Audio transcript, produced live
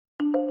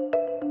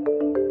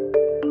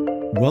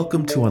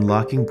Welcome to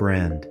Unlocking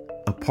Brand,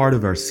 a part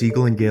of our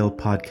Siegel and Gale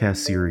podcast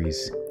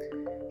series.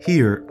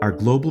 Here, our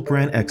global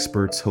brand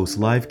experts host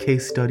live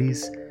case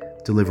studies,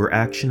 deliver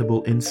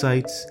actionable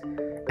insights,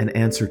 and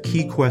answer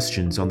key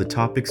questions on the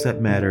topics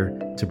that matter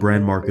to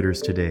brand marketers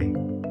today.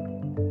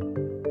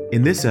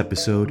 In this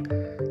episode,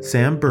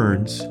 Sam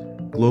Burns,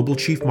 Global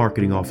Chief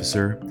Marketing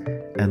Officer,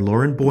 and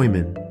Lauren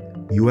Boyman,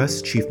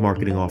 U.S. Chief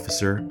Marketing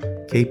Officer,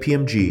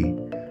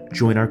 KPMG,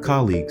 join our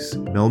colleagues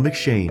Mel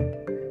McShane,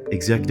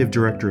 Executive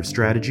Director of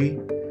Strategy,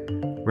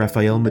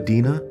 Rafael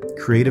Medina,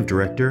 Creative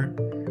Director,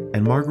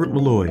 and Margaret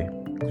Malloy,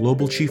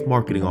 Global Chief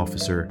Marketing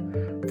Officer,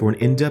 for an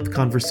in-depth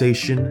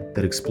conversation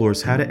that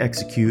explores how to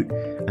execute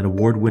an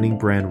award-winning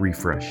brand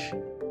refresh.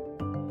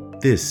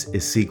 This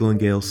is Siegel and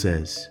Gale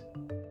Says.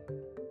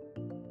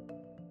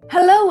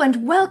 Hello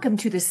and welcome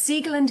to the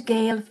Siegel and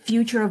Gale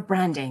Future of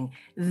Branding.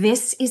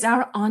 This is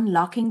our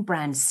Unlocking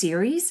Brand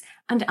series,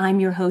 and I'm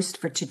your host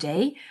for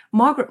today,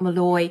 Margaret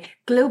Malloy,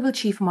 Global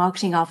Chief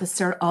Marketing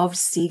Officer of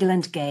Siegel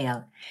and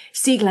Gale.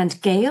 Siegel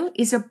and Gale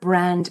is a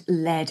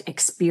brand-led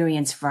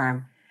experience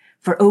firm.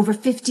 For over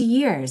 50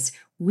 years,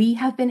 we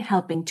have been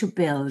helping to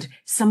build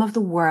some of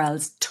the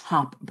world's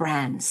top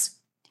brands.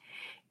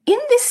 In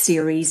this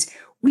series,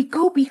 we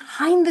go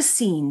behind the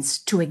scenes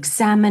to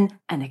examine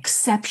an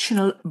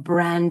exceptional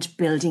brand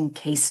building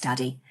case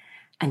study.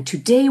 And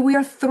today we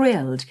are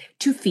thrilled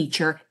to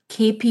feature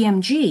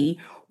KPMG,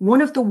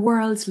 one of the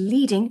world's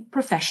leading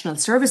professional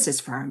services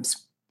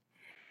firms.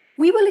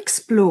 We will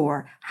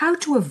explore how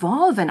to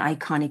evolve an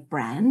iconic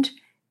brand,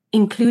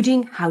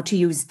 including how to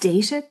use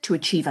data to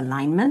achieve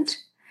alignment,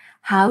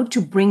 how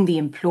to bring the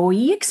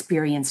employee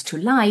experience to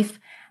life,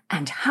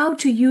 and how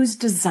to use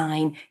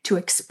design to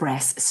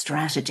express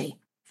strategy.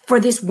 For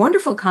this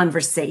wonderful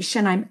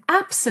conversation, I'm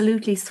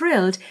absolutely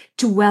thrilled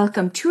to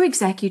welcome two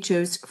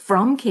executives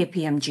from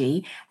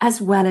KPMG,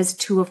 as well as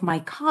two of my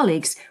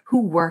colleagues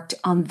who worked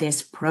on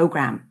this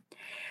program.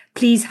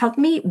 Please help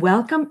me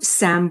welcome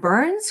Sam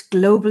Burns,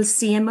 Global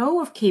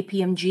CMO of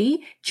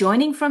KPMG,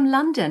 joining from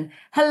London.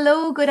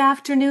 Hello, good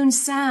afternoon,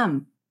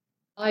 Sam.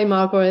 Hi,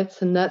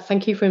 Margaret, and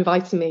thank you for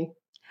inviting me.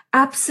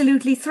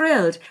 Absolutely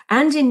thrilled.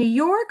 And in New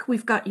York,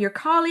 we've got your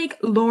colleague,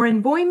 Lauren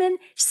Boyman,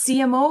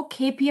 CMO,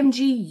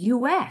 KPMG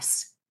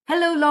US.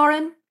 Hello,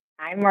 Lauren.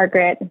 Hi,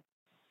 Margaret.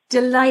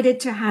 Delighted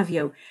to have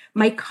you.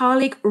 My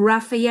colleague,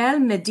 Rafael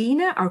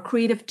Medina, our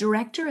Creative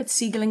Director at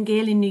Siegel and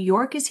Gale in New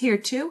York, is here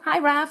too. Hi,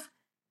 Raf.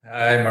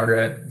 Hi,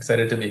 Margaret.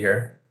 Excited to be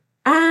here.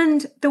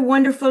 And the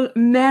wonderful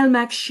Mel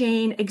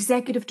McShane,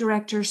 Executive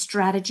Director,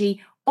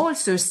 Strategy,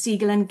 also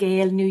Siegel and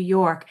Gale, New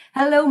York.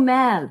 Hello,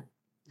 Mel.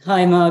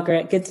 Hi,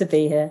 Margaret. Good to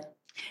be here.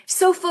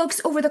 So,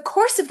 folks, over the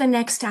course of the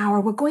next hour,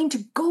 we're going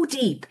to go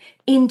deep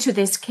into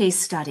this case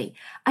study.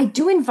 I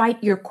do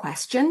invite your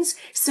questions,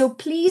 so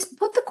please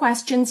put the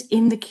questions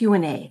in the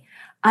Q&A.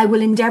 I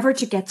will endeavor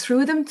to get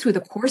through them through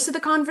the course of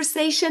the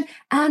conversation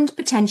and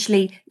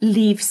potentially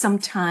leave some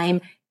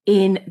time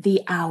in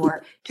the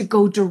hour to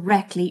go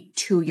directly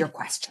to your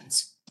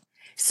questions.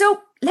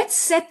 So, let's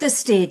set the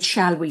stage,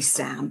 shall we,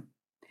 Sam?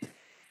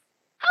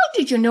 How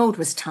did you know it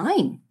was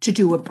time to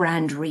do a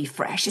brand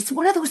refresh? It's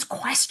one of those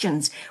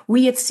questions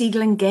we at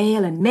Siegel and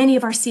Gale and many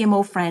of our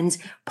CMO friends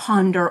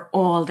ponder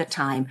all the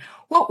time.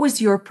 What was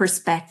your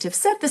perspective?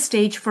 Set the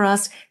stage for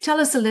us.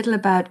 Tell us a little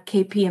about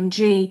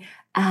KPMG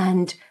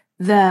and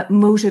the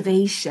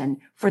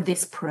motivation for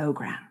this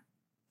program.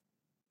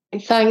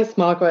 Thanks,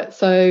 Margaret.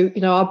 So,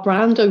 our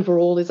brand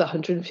overall is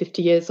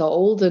 150 years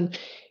old, and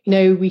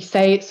we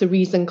say it's the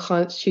reason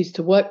clients choose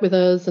to work with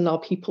us and our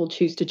people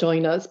choose to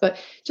join us. But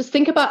just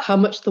think about how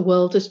much the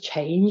world has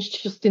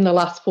changed just in the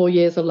last 4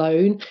 years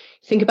alone.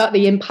 Think about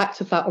the impact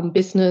of that on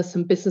business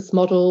and business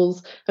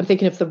models. I'm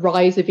thinking of the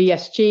rise of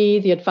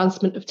ESG, the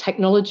advancement of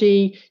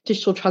technology,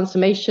 digital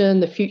transformation,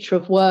 the future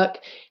of work.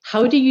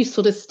 How do you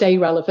sort of stay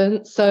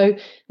relevant? So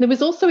there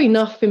was also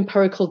enough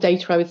empirical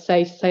data, I would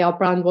say, to say our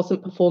brand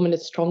wasn't performing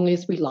as strongly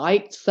as we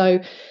liked.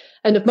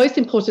 And of most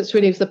importance,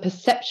 really, is a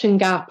perception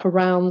gap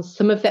around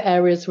some of the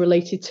areas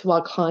related to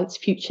our clients'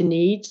 future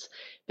needs,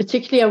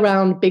 particularly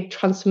around big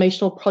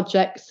transformational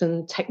projects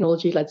and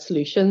technology-led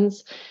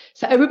solutions.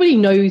 So everybody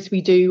knows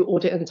we do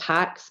audit and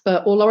tax,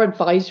 but all our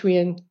advisory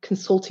and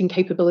consulting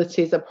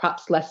capabilities are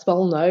perhaps less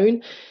well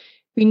known.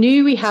 We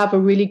knew we have a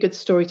really good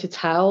story to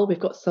tell. We've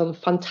got some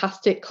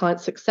fantastic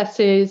client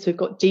successes. We've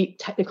got deep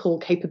technical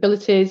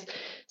capabilities,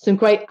 some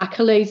great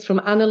accolades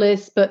from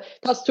analysts, but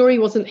that story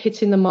wasn't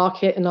hitting the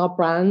market and our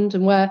brand,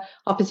 and where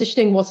our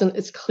positioning wasn't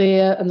as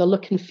clear and the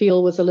look and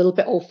feel was a little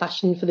bit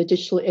old-fashioned for the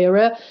digital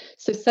era.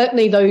 So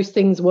certainly those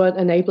things weren't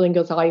enabling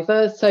us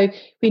either. So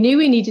we knew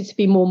we needed to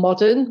be more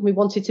modern. We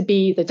wanted to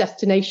be the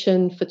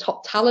destination for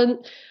top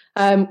talent.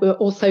 We're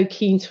also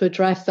keen to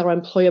address our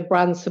employer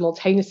brand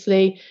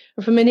simultaneously.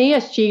 And from an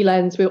ESG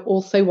lens, we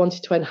also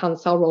wanted to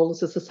enhance our role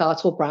as a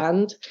societal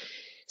brand.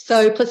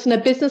 So plus in a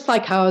business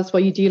like ours,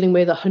 where you're dealing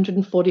with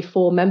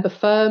 144 member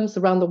firms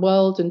around the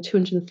world and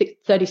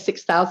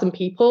 236,000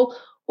 people,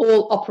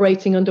 all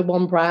operating under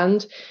one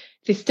brand,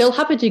 they still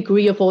have a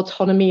degree of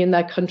autonomy in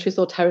their countries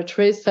or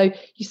territories. So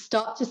you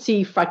start to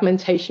see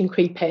fragmentation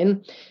creep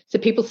in. So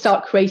people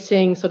start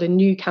creating sort of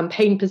new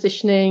campaign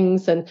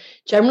positionings and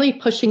generally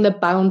pushing the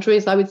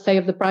boundaries, I would say,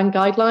 of the brand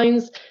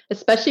guidelines,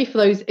 especially for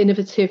those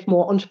innovative,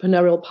 more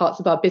entrepreneurial parts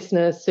of our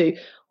business who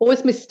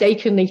always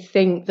mistakenly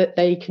think that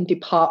they can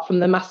depart from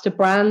the master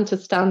brand to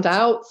stand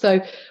out.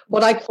 So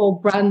what I call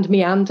brand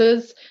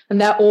meanders,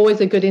 and they're always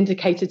a good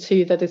indicator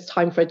too that it's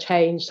time for a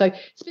change. So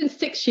it's been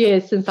 6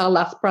 years since our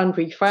last brand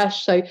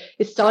refresh. So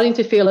it's starting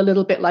to feel a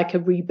little bit like a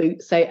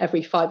reboot, say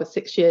every 5 or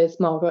 6 years,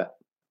 Margaret.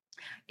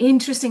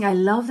 Interesting. I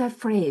love that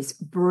phrase,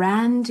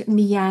 brand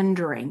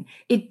meandering.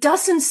 It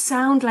doesn't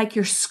sound like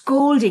you're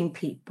scolding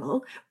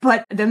people,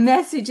 but the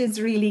message is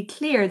really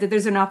clear that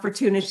there's an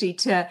opportunity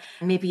to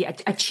maybe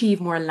achieve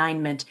more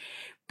alignment.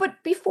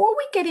 But before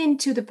we get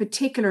into the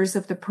particulars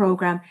of the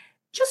program,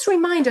 just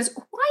remind us,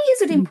 why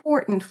is it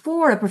important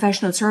for a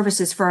professional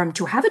services firm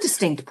to have a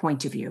distinct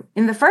point of view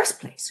in the first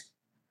place?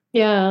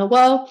 Yeah,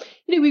 well,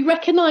 we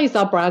recognize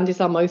our brand is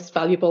our most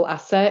valuable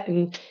asset.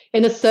 And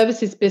in a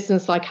services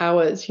business like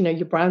ours,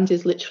 your brand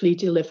is literally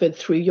delivered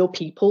through your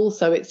people.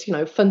 So it's,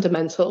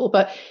 fundamental.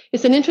 But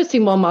it's an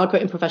interesting one,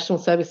 Margaret, in professional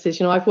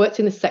services. I've worked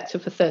in this sector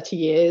for 30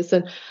 years.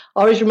 And I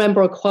always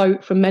remember a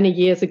quote from many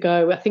years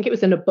ago. I think it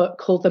was in a book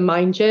called The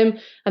Mind Gym.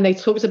 And they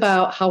talked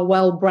about how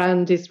well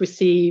brand is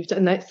received.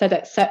 And they said,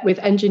 except with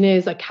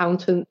engineers,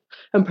 accountants,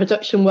 and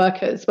production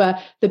workers, where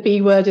the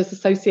B word is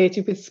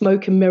associated with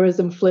smoke and mirrors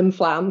and flim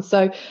flam.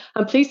 So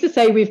I'm pleased to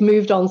say we've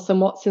moved on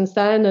somewhat since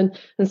then.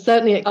 And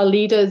certainly our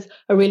leaders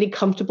are really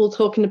comfortable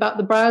talking about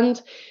the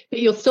brand. But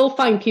you'll still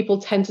find people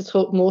tend to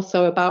talk more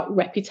so about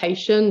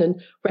reputation,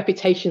 and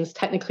reputation is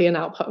technically an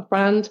output of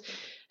brand.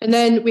 And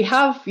then we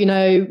have,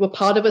 we're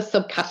part of a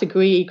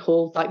subcategory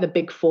called like the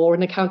Big Four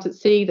in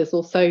accountancy. There's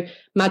also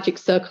Magic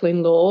Circle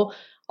in law.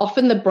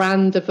 Often the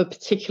brand of a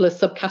particular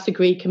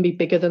subcategory can be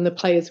bigger than the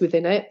players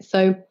within it.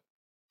 So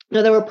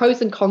there are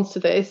pros and cons to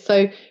this.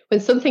 So when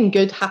something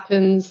good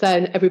happens,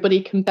 then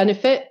everybody can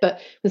benefit. But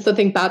when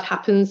something bad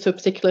happens to a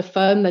particular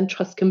firm, then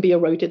trust can be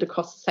eroded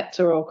across the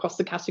sector or across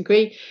the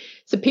category.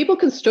 So people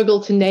can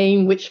struggle to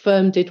name which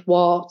firm did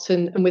what.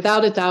 And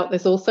without a doubt,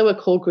 there's also a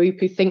core group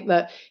who think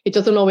that it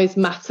doesn't always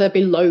matter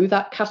below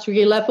that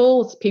category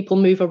level. So people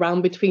move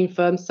around between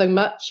firms so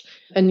much.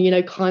 And,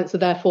 clients are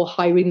therefore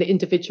hiring the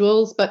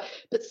individuals. But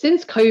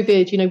since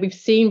COVID, we've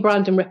seen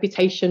brand and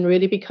reputation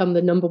really become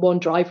the number one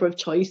driver of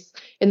choice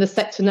in the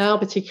sector now,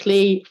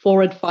 particularly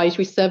for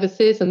advisory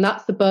services. And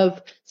that's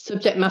above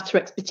subject matter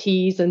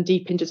expertise and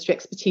deep industry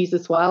expertise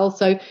as well.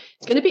 So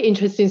it's going to be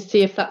interesting to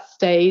see if that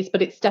stays,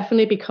 but it's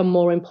definitely become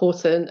more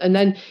important. And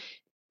then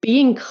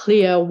being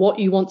clear what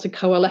you want to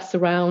coalesce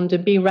around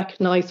and being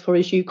recognized for,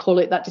 as you call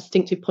it, that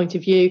distinctive point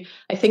of view,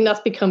 I think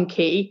that's become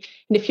key.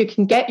 And if you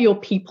can get your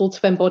people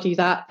to embody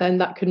that, then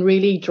that can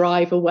really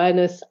drive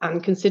awareness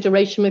and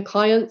consideration with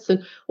clients,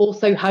 and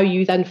also how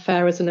you then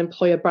fare as an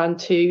employer brand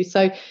too.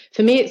 So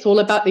for me, it's all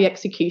about the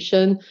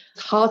execution.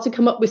 It's hard to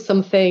come up with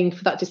something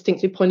for that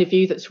distinctive point of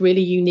view that's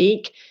really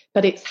unique,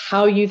 but it's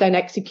how you then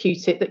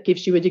execute it that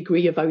gives you a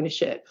degree of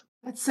ownership.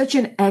 That's such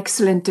an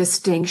excellent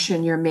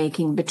distinction you're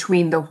making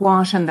between the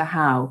what and the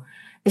how,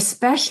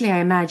 especially, I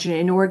imagine, in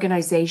an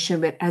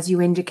organization with, as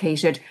you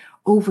indicated,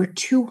 over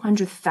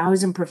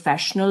 200,000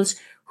 professionals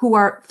who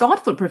are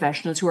thoughtful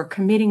professionals who are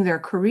committing their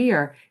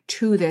career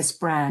to this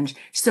brand.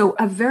 So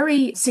a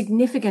very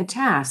significant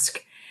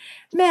task.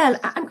 Mel,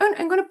 I'm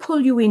going to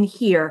pull you in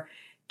here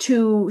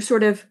to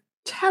sort of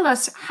tell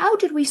us, how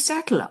did we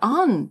settle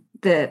on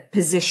the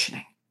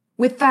positioning?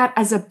 With that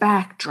as a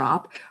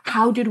backdrop,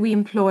 how did we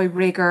employ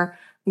rigor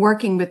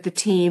working with the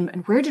team,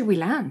 and where did we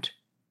land?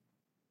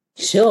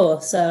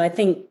 Sure. So I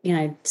think,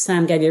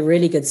 Sam gave you a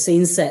really good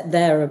scene set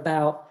there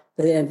about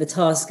the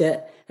task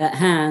at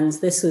hand.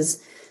 This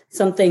was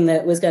something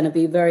that was going to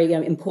be very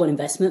important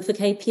investment for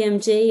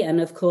KPMG.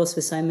 And of course,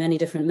 with so many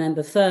different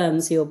member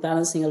firms, you're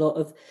balancing a lot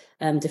of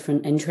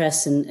different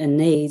interests and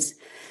needs.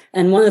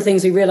 And one of the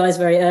things we realized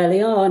very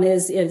early on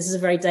is this is a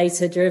very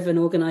data-driven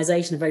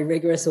organization, a very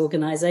rigorous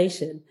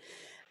organization.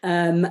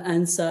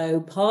 And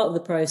so part of the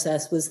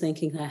process was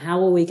thinking,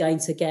 how are we going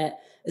to get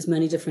as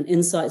many different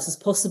insights as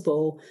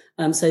possible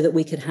so that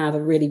we could have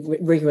a really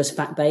rigorous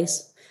fact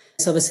base?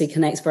 This obviously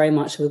connects very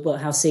much with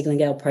how Siegel &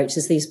 Gale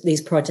approaches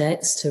these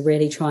projects, to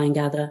really try and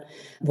gather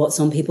what's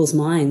on people's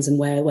minds and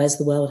where's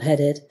the world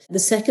headed. The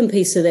second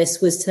piece of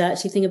this was to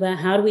actually think about,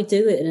 how do we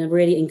do it in a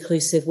really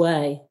inclusive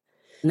way?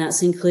 And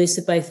that's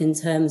inclusive both in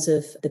terms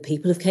of the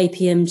people of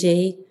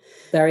KPMG.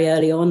 Very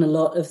early on, a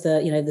lot of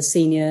the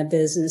senior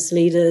business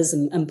leaders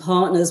and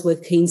partners were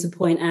keen to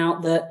point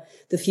out that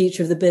the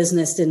future of the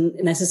business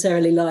didn't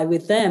necessarily lie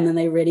with them. And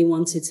they really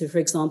wanted to, for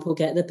example,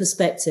 get the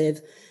perspective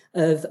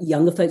of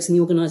younger folks in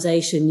the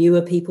organization,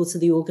 newer people to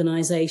the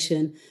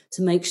organization,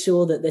 to make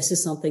sure that this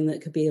is something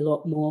that could be a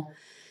lot more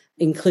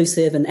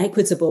inclusive and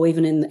equitable,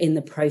 even in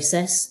the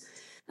process.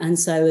 And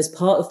so as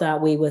part of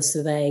that, we were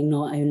surveying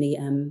not only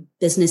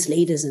business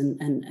leaders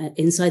and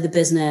inside the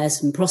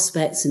business and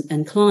prospects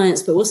and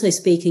clients, but also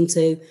speaking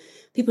to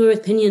people who are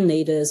opinion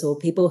leaders or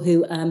people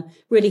who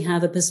really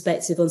have a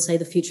perspective on, say,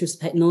 the future of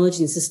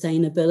technology and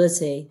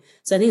sustainability.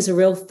 So I think it's a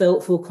real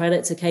full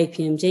credit to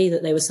KPMG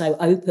that they were so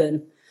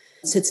open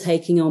to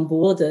taking on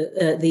board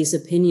these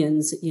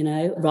opinions,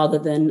 rather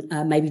than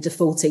maybe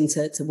defaulting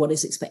to what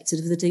is expected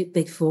of the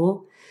Big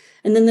Four.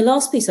 And then the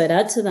last piece I'd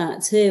add to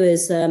that too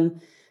is there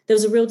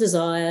was a real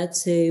desire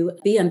to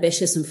be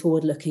ambitious and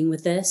forward-looking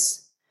with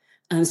this.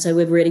 And so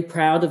we're really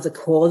proud of the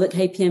core that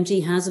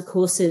KPMG has, of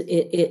course,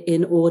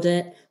 in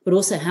audit, but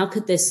also how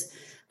could this,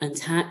 and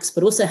tax,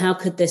 but also how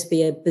could this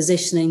be a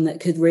positioning that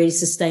could really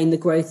sustain the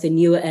growth in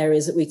newer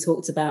areas that we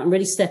talked about and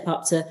really step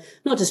up to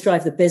not just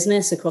drive the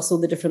business across all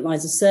the different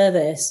lines of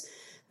service,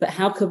 but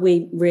how could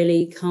we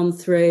really come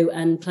through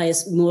and play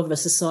more of a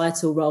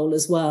societal role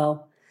as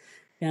well?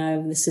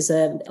 This is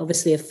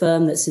obviously a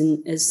firm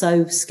is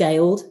so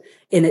scaled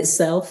in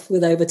itself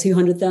with over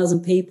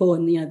 200,000 people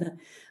and,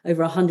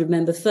 over 100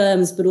 member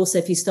firms. But also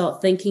if you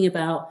start thinking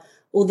about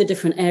all the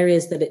different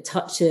areas that it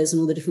touches and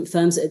all the different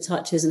firms that it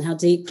touches and how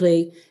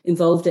deeply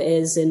involved it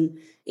is in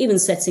even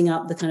setting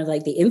up the kind of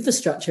like the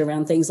infrastructure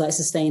around things like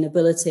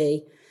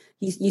sustainability,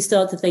 you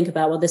start to think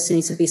about, well, this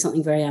needs to be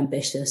something very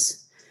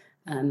ambitious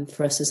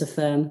for us as a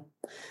firm.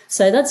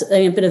 So that's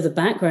a bit of the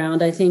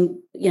background. I think,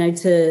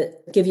 to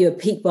give you a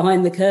peek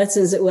behind the curtains,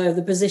 as it were, of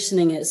the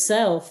positioning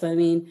itself. I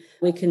mean,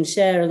 we can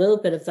share a little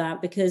bit of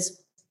that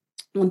because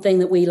one thing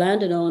that we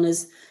landed on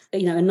is, a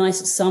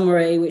nice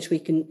summary, which we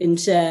can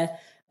share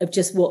of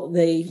just what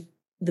the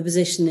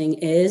positioning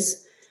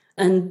is.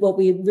 And what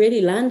we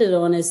really landed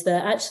on is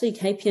that actually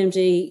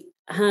KPMG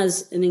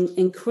has an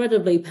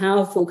incredibly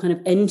powerful kind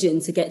of engine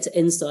to get to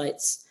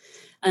insights.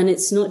 And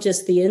it's not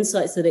just the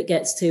insights that it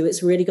gets to,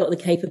 it's really got the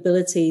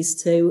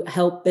capabilities to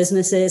help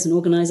businesses and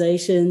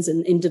organizations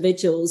and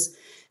individuals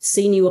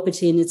see new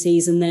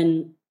opportunities and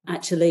then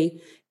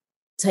actually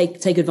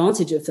take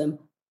advantage of them,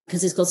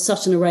 because it's got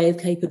such an array of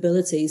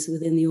capabilities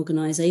within the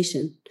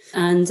organization.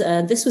 And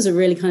this was a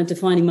really kind of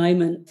defining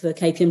moment for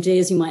KPMG,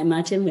 as you might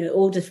imagine, where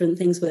all different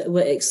things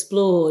were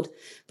explored.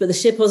 But the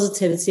sheer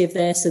positivity of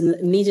this, and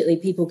immediately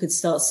people could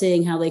start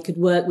seeing how they could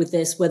work with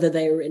this, whether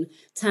they were in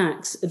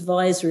tax,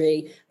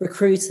 advisory,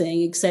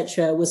 recruiting,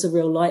 etc., was a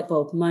real light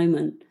bulb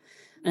moment.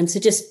 And to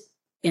just,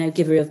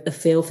 give you a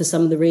feel for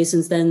some of the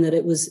reasons then that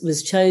it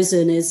was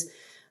chosen is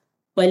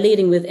by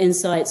leading with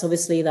insights.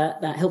 Obviously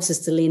that helps us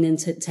to lean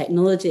into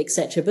technology,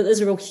 etc. But there's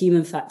a real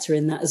human factor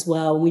in that as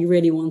well. And we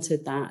really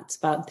wanted that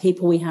about the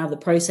people we have, the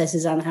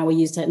processes and how we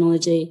use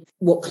technology,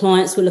 what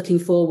clients were looking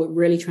for, what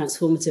really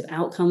transformative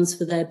outcomes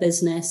for their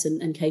business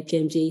and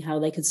KPMG, how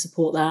they could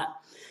support that.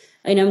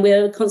 And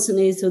we're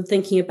constantly sort of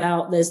thinking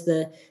about there's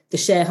the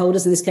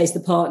shareholders, in this case, the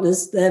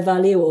partners, their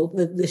value or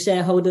the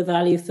shareholder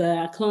value for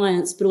our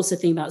clients, but also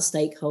thinking about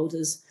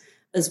stakeholders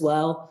as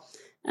well.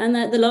 And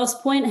the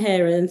last point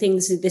here, and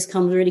things this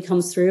really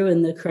comes through,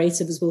 and the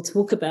creatives will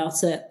talk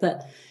about it,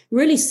 but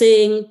really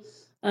seeing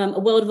a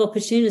world of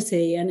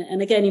opportunity.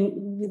 And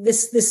again,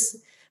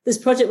 this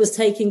project was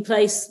taking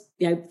place,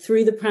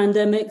 through the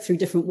pandemic, through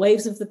different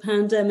waves of the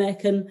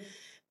pandemic,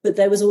 but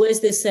there was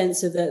always this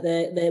sense of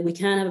that we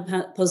can have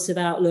a positive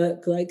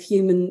outlook, like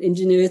human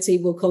ingenuity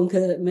will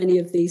conquer many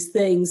of these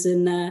things.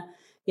 And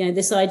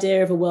this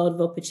idea of a world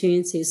of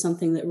opportunity is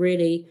something that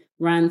really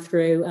ran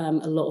through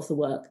a lot of the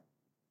work.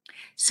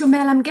 So,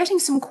 Mel, I'm getting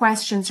some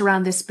questions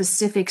around the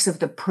specifics of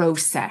the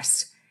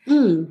process.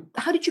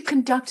 How did you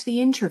conduct the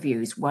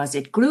interviews? Was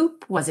it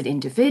group? Was it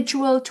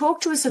individual?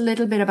 Talk to us a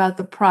little bit about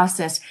the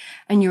process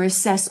and your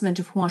assessment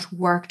of what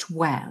worked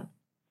well.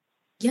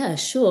 Yeah,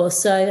 sure.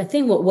 So I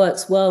think what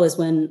works well is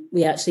when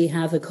we actually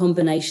have a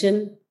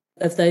combination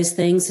of those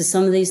things. So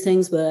some of these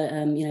things were,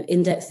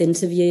 in-depth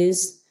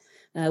interviews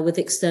with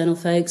external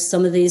folks.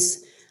 Some of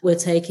these were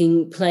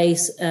taking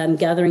place,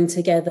 gathering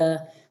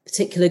together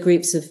particular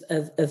groups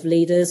of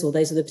leaders, or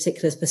those with a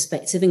particular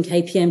perspective in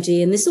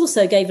KPMG. And this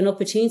also gave an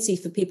opportunity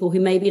for people who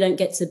maybe don't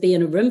get to be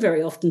in a room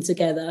very often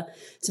together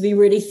to be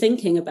really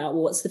thinking about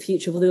what's the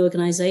future of the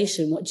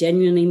organization, what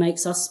genuinely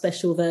makes us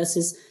special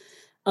versus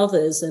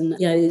others. And,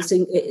 it's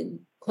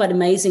quite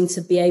amazing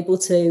to be able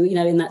to,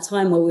 in that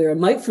time where we're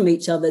remote from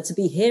each other, to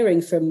be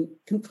hearing from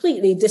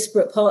completely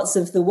disparate parts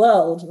of the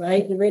world,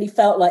 right? It really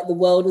felt like the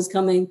world was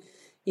coming,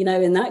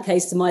 in that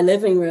case, to my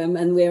living room.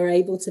 And we were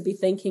able to be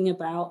thinking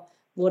about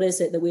what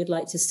is it that we'd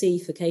like to see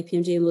for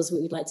KPMG and what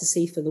we'd like to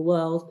see for the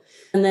world.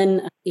 And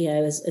then,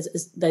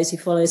 as those who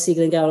follow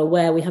Siegel & Gale are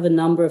aware, we have a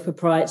number of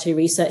proprietary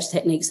research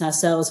techniques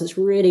ourselves, which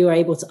really were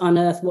able to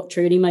unearth what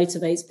truly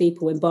motivates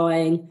people in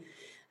buying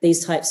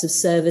these types of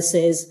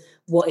services,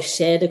 what is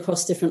shared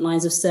across different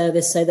lines of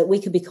service, so that we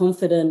could be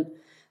confident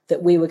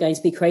that we were going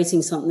to be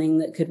creating something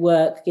that could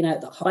work,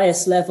 at the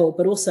highest level,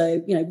 but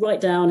also,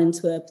 right down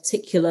into a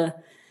particular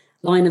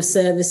line of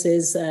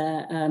services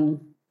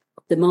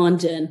demand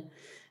gen.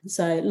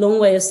 So long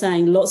way of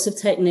saying lots of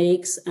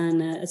techniques,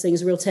 and I think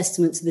it's a real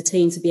testament to the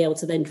team to be able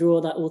to then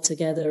draw that all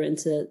together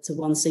into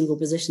one single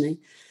positioning.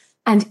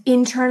 And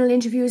internal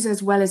interviews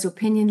as well as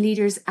opinion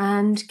leaders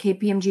and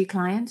KPMG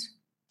clients?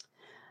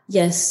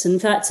 Yes. In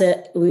fact,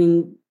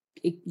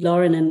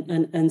 Lauren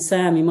and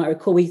Sam, you might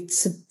recall, we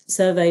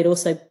surveyed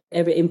also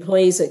every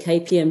employees at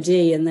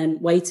KPMG and then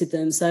weighted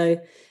them. So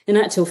in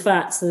actual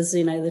fact, there's,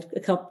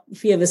 a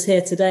few of us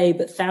here today,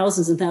 but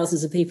thousands and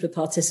thousands of people have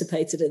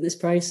participated in this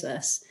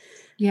process.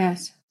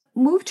 Yes.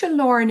 Move to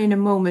Lauren in a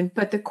moment,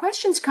 but the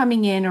question's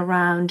coming in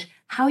around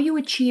how you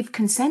achieve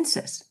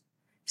consensus.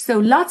 So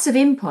lots of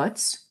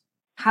inputs.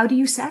 How do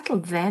you settle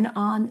then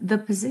on the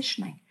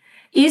positioning?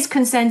 Is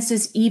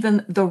consensus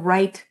even the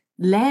right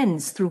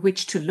lens through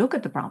which to look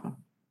at the problem?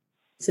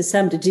 So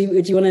Sam, would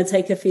you want to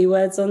take a few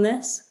words on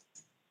this?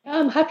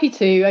 I'm happy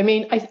to. I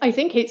mean, I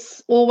think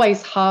it's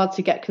always hard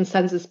to get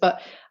consensus,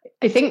 but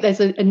I think there's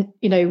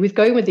with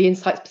going with the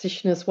insights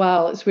position as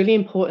well, it's really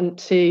important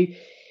to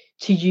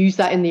use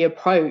that in the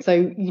approach. So,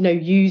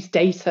 use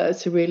data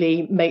to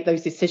really make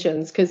those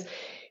decisions. Because,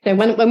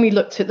 when we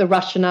looked at the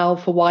rationale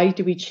for why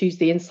do we choose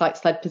the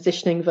insights-led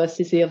positioning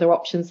versus the other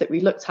options that we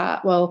looked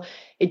at, well,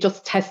 it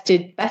just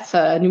tested better.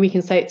 And we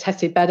can say it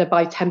tested better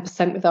by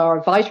 10% with our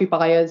advisory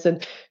buyers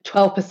and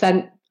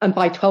 12% and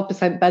by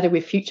 12% better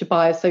with future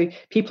buyers. So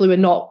people who are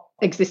not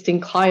existing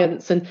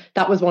clients. And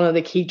that was one of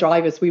the key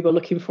drivers we were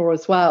looking for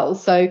as well.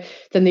 So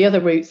then the other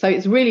route. So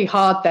it's really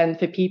hard then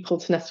for people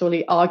to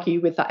necessarily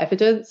argue with that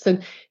evidence.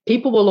 And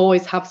people will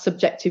always have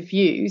subjective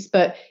views.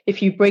 But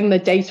if you bring the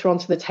data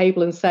onto the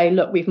table and say,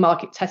 look, we've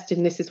market tested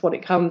and this is what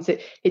it comes,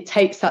 it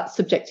takes that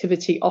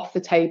subjectivity off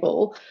the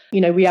table.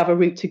 We have a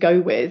route to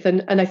go with.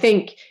 And I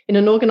think in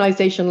an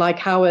organization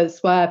like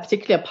ours, where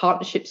particularly a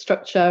partnership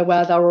structure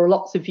where there are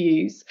lots of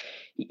views,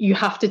 you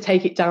have to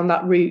take it down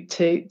that route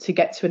to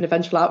get to an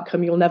eventual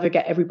outcome. You'll never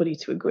get everybody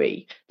to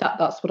agree.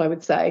 That's what I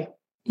would say.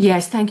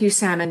 Yes, thank you,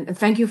 Sam. And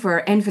thank you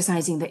for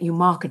emphasizing that you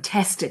market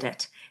tested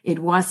it. It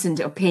wasn't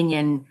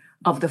opinion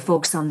of the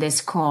folks on this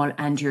call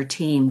and your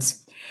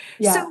teams.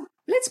 Yeah. So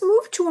let's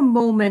move to a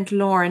moment,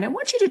 Lauren. I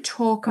want you to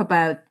talk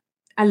about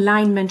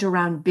alignment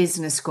around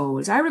business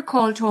goals. I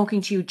recall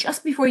talking to you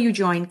just before you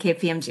joined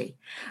KPMG,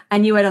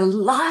 and you had a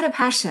lot of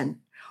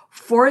passion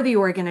for the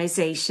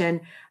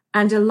organization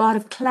and a lot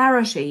of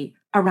clarity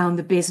around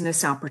the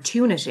business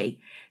opportunity.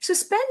 So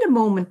spend a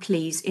moment,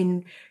 please,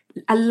 in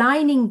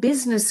aligning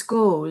business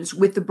goals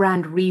with the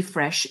brand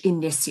refresh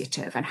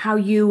initiative and how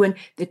you and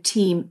the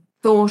team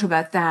thought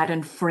about that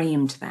and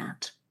framed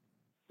that.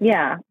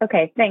 Yeah.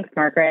 Okay. Thanks,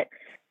 Margaret.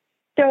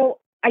 So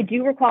I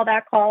do recall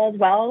that call as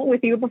well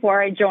with you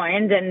before I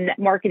joined, and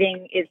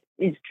marketing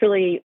is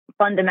truly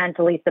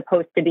fundamentally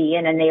supposed to be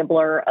an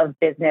enabler of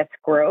business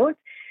growth.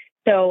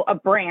 So a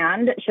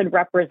brand should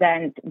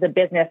represent the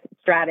business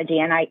strategy.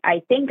 And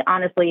I think,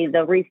 honestly,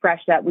 the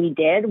refresh that we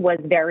did was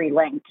very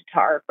linked to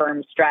our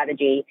firm's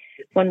strategy.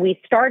 When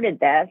we started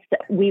this,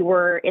 we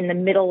were in the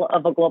middle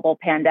of a global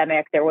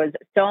pandemic. There was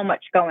so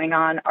much going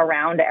on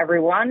around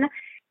everyone.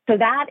 So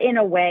that, in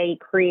a way,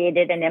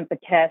 created an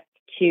impetus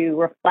to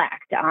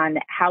reflect on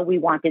how we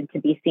wanted to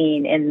be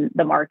seen in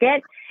the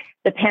market.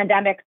 The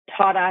pandemic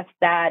taught us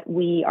that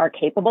we are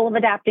capable of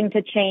adapting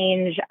to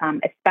change,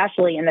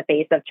 especially in the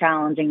face of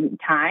challenging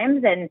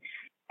times. And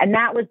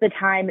that was the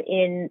time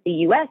in the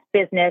U.S.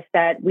 business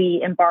that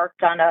we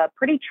embarked on a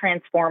pretty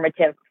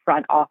transformative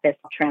front office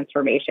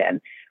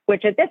transformation,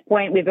 which at this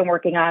point we've been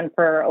working on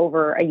for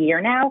over a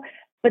year now.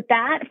 But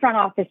that front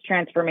office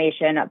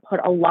transformation put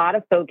a lot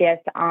of focus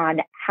on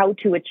how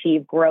to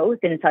achieve growth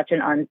in such an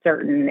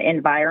uncertain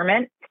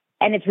environment.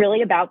 And it's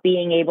really about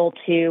being able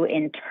to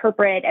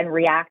interpret and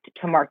react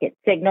to market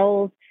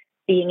signals,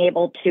 being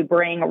able to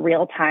bring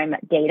real-time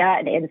data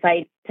and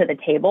insights to the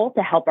table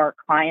to help our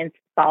clients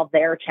solve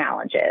their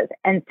challenges.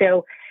 And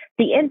so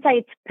the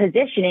insights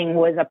positioning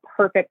was a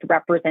perfect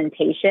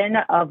representation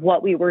of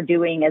what we were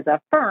doing as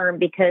a firm,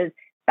 because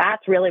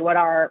that's really what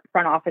our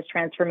front office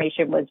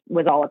transformation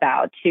was all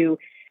about, to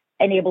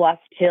enable us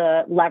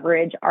to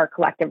leverage our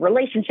collective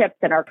relationships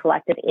and our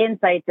collective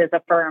insights as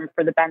a firm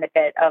for the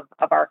benefit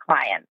of our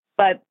clients.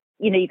 But,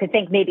 you could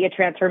think maybe a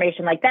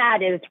transformation like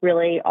that is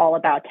really all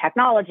about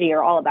technology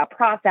or all about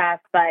process,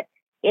 but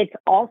it's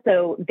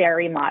also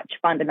very much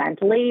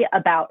fundamentally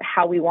about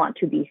how we want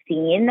to be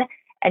seen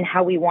and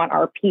how we want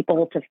our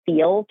people to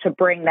feel to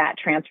bring that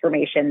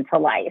transformation to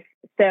life.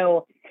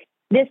 So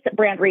this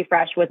brand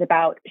refresh was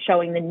about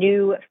showing the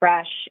new,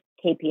 fresh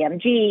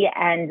KPMG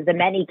and the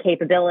many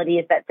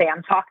capabilities that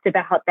Sam talked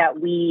about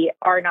that we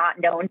are not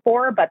known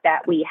for, but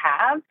that we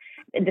have.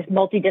 This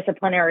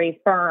multidisciplinary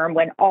firm,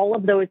 when all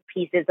of those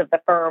pieces of the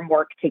firm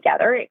work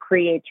together, it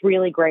creates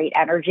really great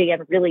energy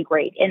and really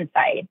great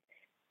insight.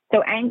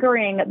 So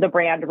anchoring the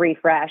brand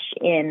refresh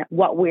in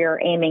what we're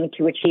aiming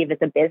to achieve as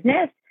a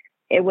business,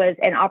 it was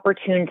an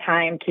opportune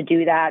time to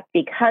do that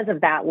because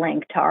of that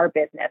link to our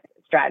business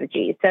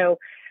strategy. So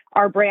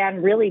our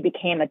brand really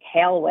became a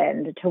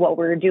tailwind to what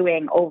we're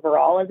doing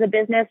overall as a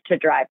business to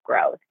drive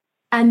growth.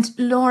 And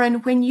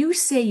Lauren, when you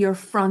say your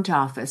front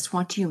office,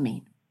 what do you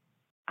mean?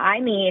 I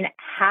mean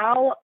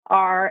how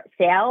our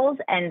sales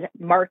and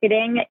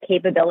marketing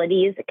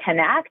capabilities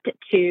connect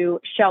to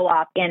show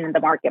up in the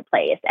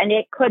marketplace. And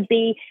it could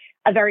be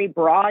a very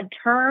broad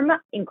term,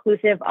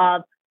 inclusive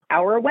of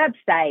our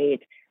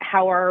website,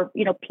 how our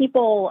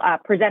people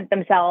present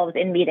themselves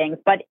in meetings,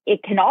 but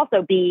it can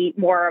also be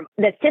more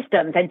the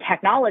systems and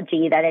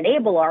technology that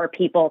enable our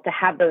people to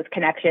have those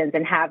connections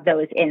and have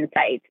those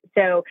insights.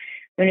 So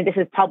this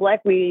is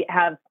public. We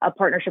have a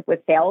partnership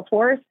with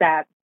Salesforce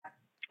that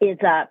is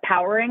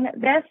powering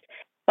this.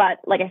 But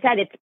like I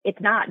said,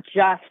 it's not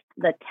just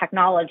the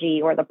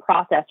technology or the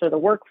process or the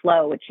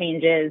workflow it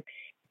changes.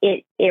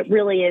 It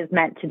really is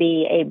meant to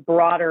be a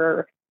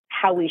broader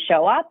how we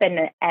show up,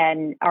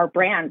 and our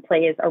brand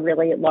plays a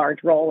really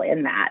large role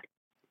in that.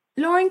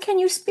 Lauren, can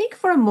you speak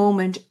for a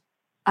moment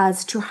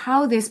as to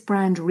how this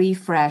brand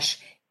refresh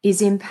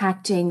is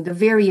impacting the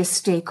various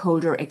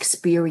stakeholder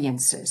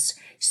experiences?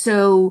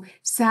 So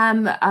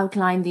Sam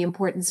outlined the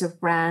importance of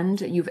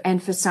brand. You've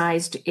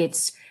emphasized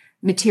its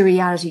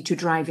materiality to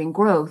driving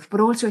growth,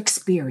 but also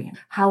experience,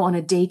 how on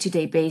a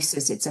day-to-day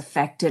basis it's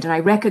affected. And I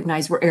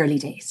recognize we're early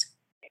days.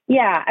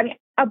 Yeah, I mean,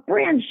 a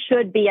brand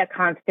should be a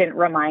constant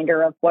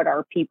reminder of what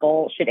our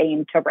people should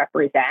aim to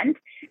represent.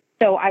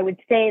 So I would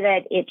say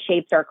that it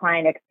shapes our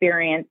client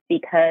experience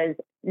because,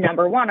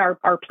 number one,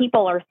 our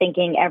people are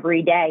thinking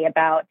every day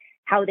about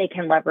how they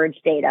can leverage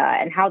data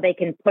and how they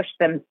can push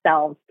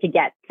themselves to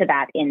get to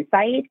that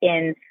insight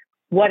in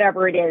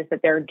whatever it is that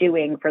they're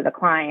doing for the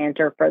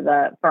client or for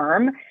the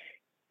firm.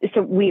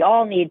 So we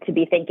all need to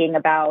be thinking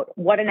about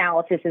what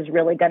analysis is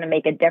really going to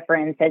make a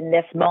difference in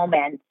this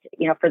moment,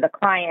 for the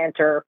client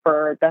or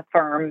for the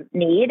firm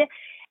need.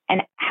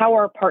 And how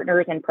our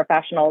partners and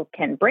professionals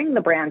can bring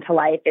the brand to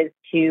life is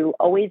to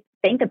always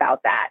think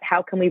about that.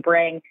 How can we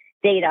bring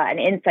data and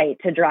insight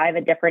to drive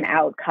a different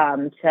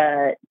outcome,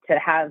 to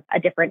have a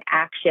different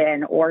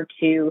action, or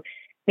to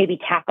maybe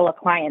tackle a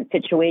client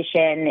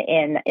situation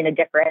in a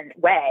different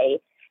way?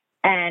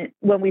 And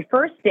when we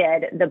first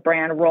did the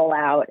brand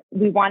rollout,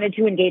 we wanted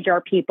to engage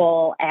our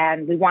people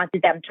and we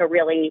wanted them to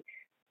really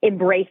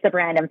embrace the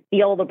brand and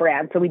feel the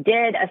brand. So we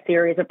did a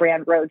series of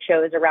brand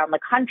roadshows around the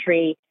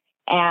country.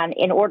 And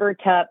in order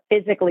to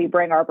physically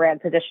bring our brand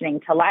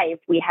positioning to life,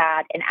 we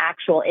had an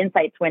actual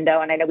insights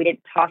window. And I know we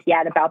didn't talk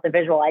yet about the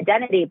visual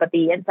identity, but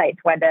the insights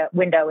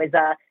window is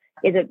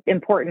an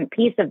important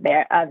piece of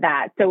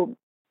that. So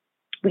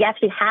we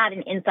actually had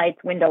an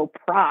insights window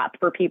prop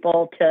for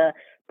people to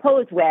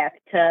pose with,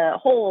 to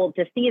hold,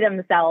 to see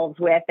themselves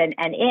with and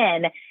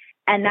in.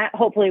 And that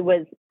hopefully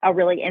was a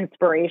really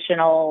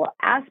inspirational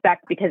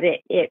aspect because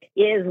it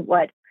is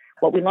what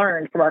we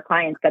learned from our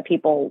clients that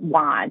people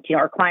want.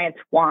 Our clients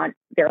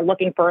they're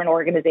looking for an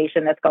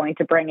organization that's going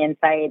to bring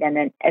insight,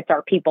 and it's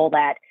our people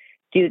that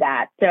do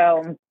that.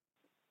 So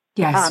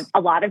yes, a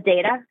lot of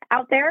data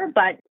out there,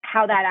 but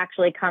how that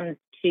actually comes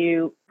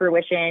to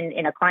fruition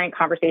in a client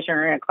conversation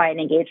or in a client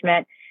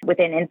engagement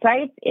within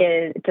Insights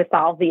is to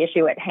solve the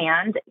issue at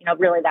hand.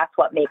 Really that's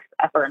what makes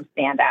a firm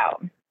stand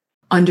out.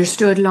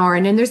 Understood,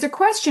 Lauren. And there's a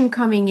question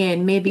coming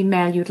in, maybe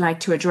Mel, you'd like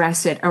to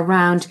address it,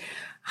 around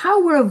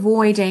how we're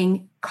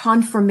avoiding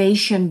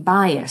confirmation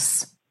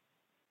bias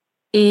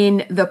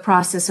in the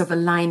process of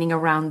aligning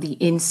around the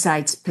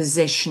Insights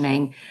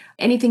positioning.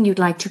 Anything you'd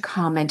like to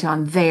comment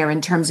on there in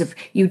terms of,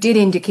 you did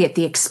indicate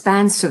the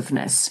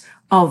expansiveness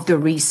of the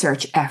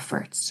research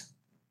efforts?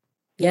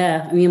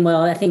 Yeah,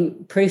 I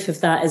think proof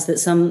of that is that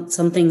some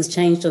things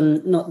changed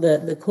on not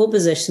the core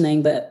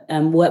positioning, but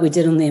what we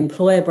did on the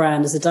employer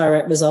brand as a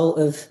direct result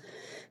of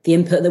the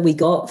input that we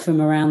got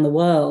from around the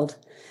world.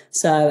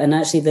 So, and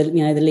actually the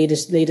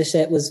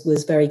leadership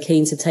was very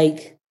keen to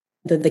take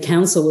the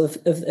counsel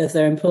of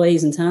their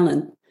employees and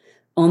talent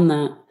on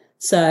that.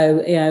 So,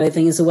 I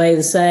think it's a way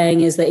of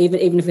saying is that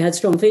even if we had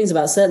strong feelings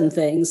about certain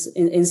things,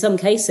 in some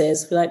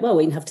cases, we're like, well,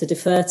 we have to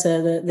defer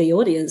to the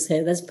audience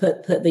here. Let's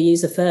put the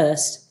user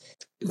first.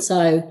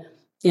 So,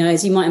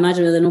 as you might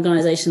imagine with an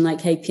organization like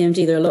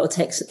KPMG, there are a lot of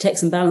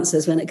checks and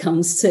balances when it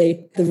comes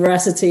to the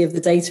veracity of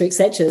the data,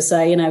 etc.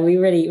 So, we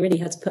really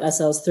had to put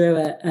ourselves through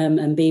it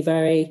and be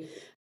very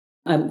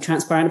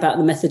transparent about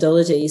the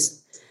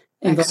methodologies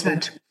involved.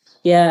 Excellent.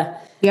 Yeah.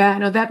 Yeah,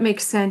 no, that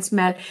makes sense,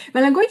 Mel.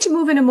 Well, I'm going to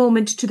move in a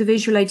moment to the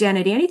visual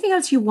identity. Anything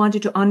else you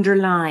wanted to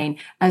underline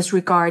as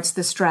regards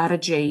the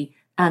strategy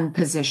and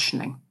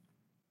positioning?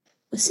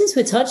 Since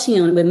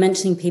we're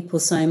mentioning people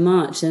so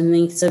much, and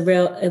I think it's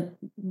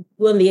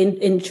one of the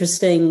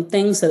interesting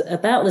things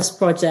about this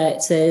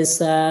project is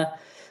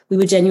we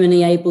were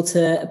genuinely able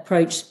to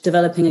approach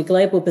developing a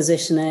global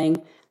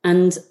positioning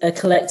and a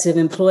collective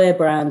employer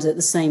brand at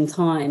the same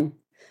time,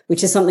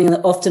 which is something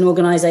that often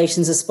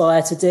organizations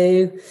aspire to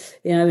do.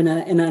 In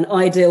an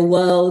ideal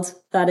world,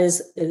 that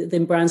is,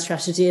 then brand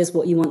strategy is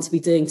what you want to be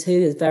doing too.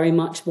 Is very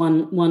much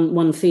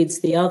one feeds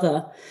the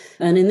other.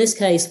 And in this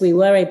case, we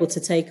were able to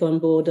take on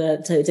board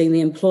doing the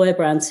employer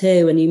brand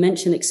too. And you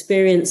mentioned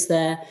experience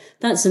there.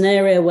 That's an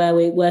area where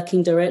we're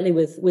working directly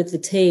with the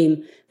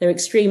team. They're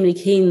extremely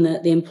keen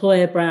that the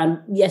employer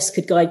brand, yes,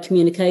 could guide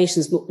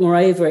communications, but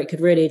moreover, it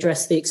could really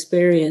address the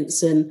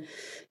experience. And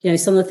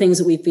some of the things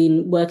that we've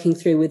been working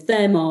through with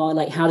them are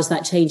like, how does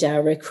that change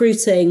our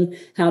recruiting?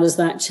 How does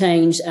that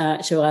change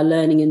our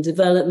learning and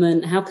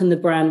development? How can the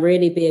brand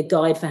really be a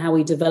guide for how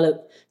we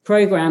develop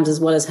programs as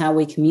well as how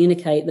we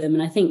communicate them.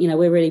 And I think,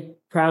 we're really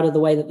proud of the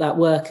way that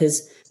work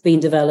has been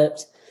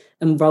developed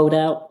and rolled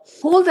out.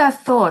 Hold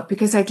that thought,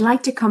 because I'd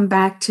like to come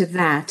back to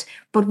that.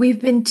 But we've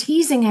been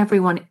teasing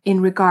everyone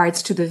in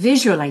regards to the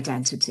visual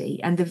identity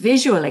and the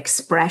visual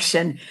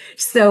expression.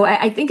 So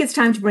I think it's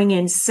time to bring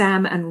in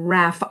Sam and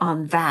Raf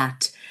on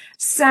that.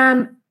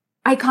 Sam,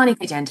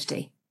 iconic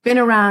identity, been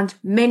around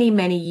many,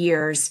 many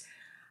years.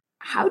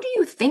 How do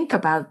you think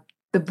about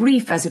the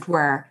brief, as it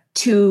were,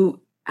 to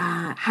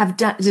have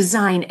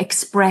design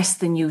express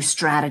the new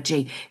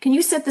strategy? Can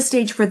you set the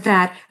stage for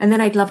that? And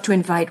then I'd love to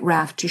invite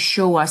Raf to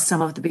show us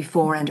some of the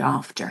before and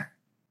after.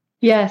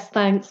 Yes,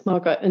 thanks,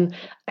 Margaret. And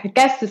I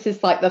guess this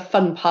is like the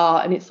fun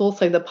part, and it's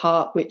also the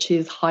part which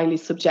is highly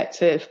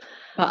subjective.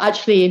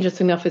 Actually,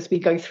 interesting enough, as we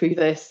go through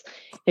this,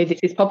 this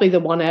is probably the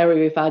one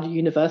area we've had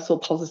universal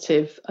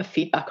positive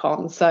feedback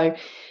on. So,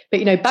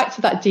 but back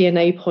to that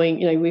DNA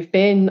point, we've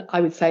been, I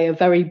would say, a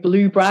very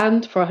blue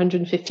brand for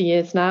 150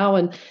 years now,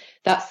 and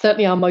that's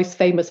certainly our most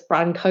famous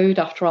brand code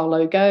after our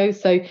logo.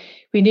 So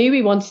we knew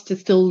we wanted to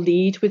still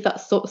lead with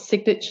that sort of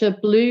signature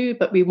blue,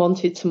 but we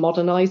wanted to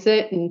modernize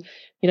it and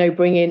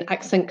bring in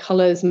accent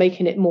colors,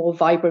 making it more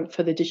vibrant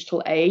for the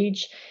digital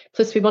age.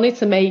 Plus, we wanted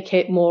to make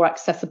it more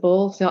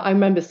accessible. So I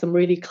remember some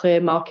really clear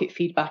market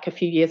feedback a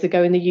few years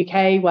ago in the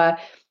UK where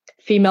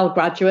female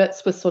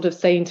graduates were sort of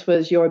saying to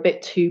us, "You're a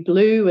bit too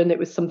blue," and it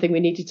was something we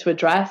needed to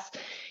address.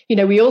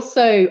 We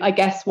also, I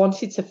guess,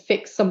 wanted to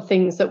fix some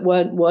things that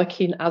weren't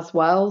working as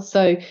well.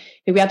 So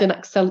we had an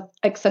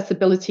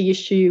accessibility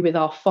issue with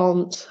our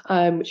font,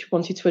 which we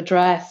wanted to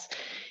address.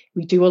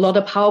 We do a lot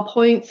of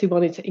PowerPoints. We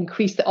wanted to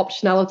increase the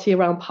optionality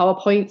around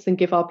PowerPoints and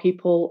give our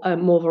people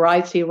more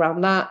variety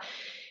around that.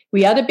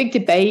 We had a big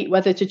debate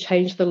whether to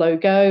change the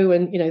logo,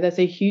 and there's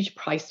a huge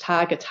price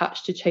tag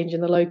attached to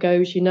changing the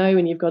logos,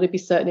 and you've got to be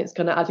certain it's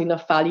going to add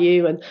enough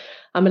value. And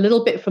I'm a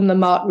little bit from the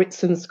Mark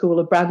Ritson School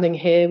of Branding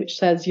here, which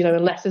says,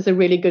 unless there's a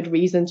really good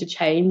reason to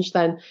change,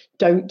 then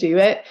don't do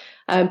it.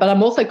 But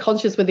I'm also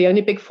conscious we're the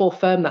only Big Four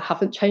firm that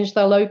haven't changed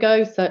their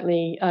logo,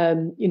 certainly,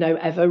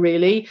 ever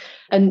really.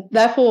 And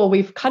therefore,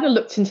 we've kind of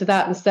looked into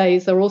that and say,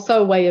 is there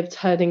also a way of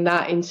turning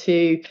that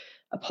into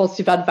a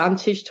positive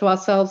advantage to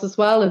ourselves as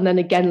well? And then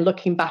again,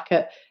 looking back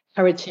at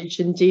heritage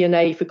and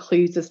DNA for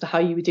clues as to how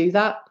you would do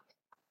that.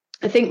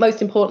 I think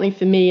most importantly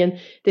for me, and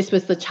this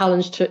was the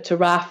challenge to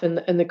Raf and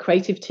the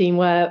creative team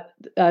where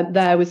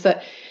there was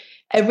that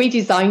every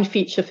design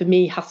feature for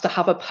me has to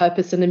have a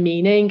purpose and a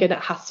meaning, and it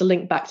has to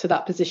link back to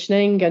that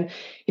positioning. And,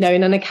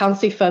 in an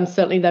accountancy firm,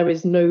 certainly there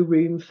is no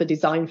room for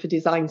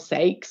design's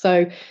sake.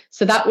 So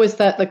that was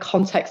the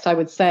context, I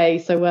would say.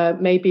 So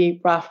maybe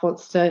Raf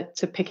wants to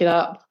pick it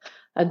up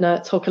and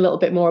talk a little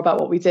bit more about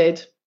what we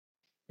did.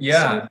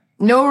 Yeah. So,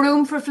 no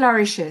room for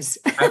flourishes.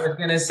 I was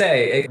going to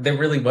say, there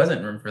really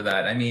wasn't room for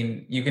that. I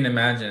mean, you can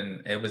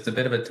imagine it was a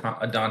bit of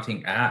a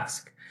daunting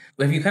ask.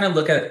 But if you kind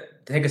of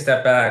take a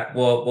step back,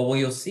 well, what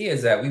you'll see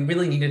is that we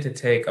really needed to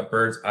take a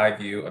bird's eye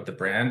view of the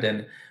brand,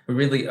 and we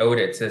really owed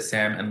it to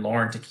Sam and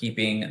Lauren to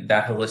keeping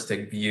that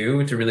holistic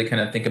view to really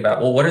kind of think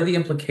about, well, what are the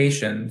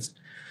implications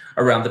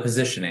around the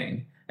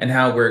positioning and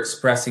how we're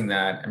expressing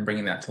that and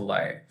bringing that to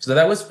life. So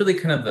that was really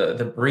kind of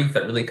the brief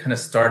that really kind of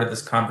started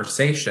this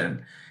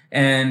conversation.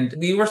 And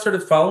we were sort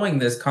of following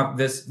this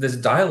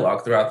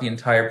dialogue throughout the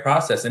entire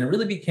process. And it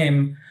really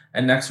became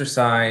an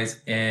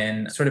exercise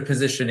in sort of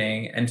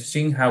positioning and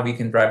seeing how we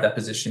can drive that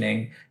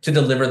positioning to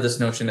deliver this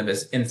notion of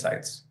as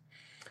insights.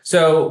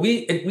 So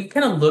we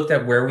kind of looked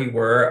at where we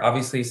were.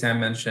 Obviously,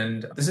 Sam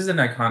mentioned this is an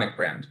iconic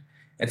brand.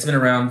 It's been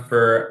around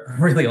for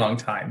a really long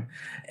time,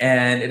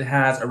 and it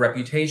has a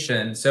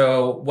reputation.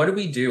 So what do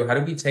we do? How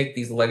do we take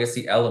these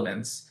legacy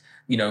elements,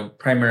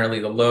 primarily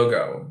the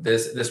logo,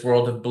 this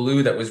world of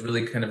blue that was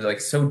really kind of like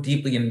so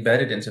deeply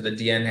embedded into the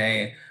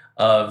DNA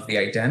of the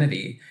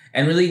identity,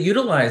 and really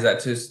utilize that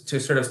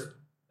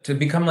to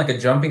become like a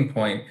jumping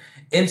point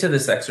into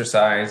this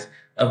exercise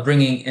of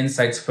bringing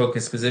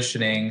insights-focused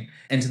positioning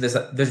into this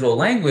visual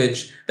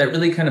language that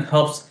really kind of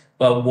helps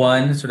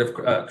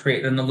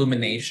create an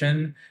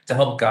illumination to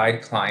help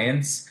guide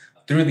clients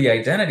through the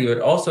identity,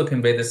 but also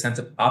convey this sense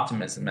of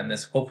optimism and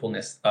this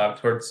hopefulness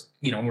towards,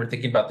 when we're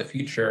thinking about the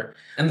future.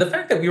 And the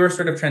fact that we were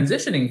sort of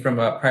transitioning from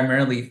a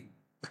primarily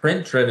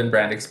print-driven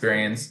brand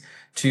experience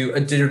to a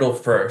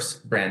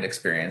digital-first brand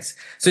experience.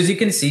 So as you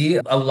can see,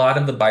 a lot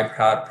of the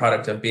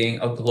byproduct of being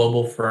a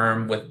global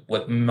firm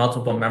with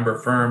multiple member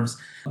firms,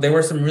 there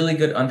were some really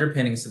good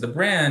underpinnings to the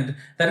brand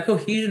that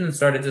cohesion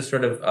started to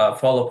sort of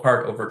fall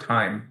apart over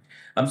time.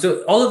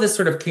 So all of this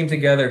sort of came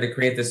together to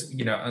create this,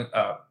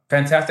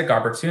 fantastic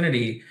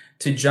opportunity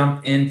to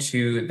jump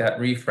into that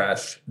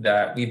refresh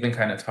that we've been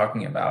kind of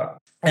talking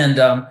about. And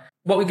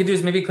what we could do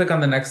is maybe click on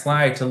the next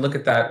slide to look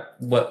at that.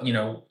 What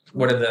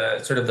are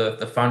the sort of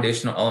the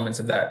foundational elements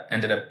of that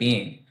ended up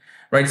being,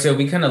 right? So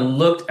we kind of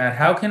looked at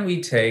how can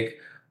we take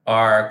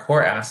our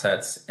core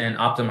assets and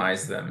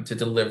optimize them to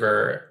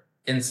deliver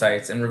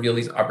insights and reveal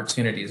these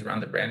opportunities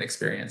around the brand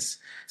experience.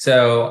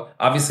 So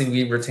obviously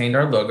we retained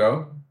our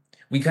logo.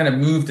 we kind of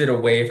moved it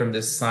away from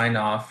this sign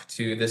off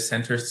to the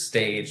center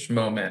stage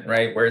moment,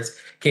 right? Where it's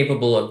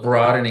capable of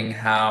broadening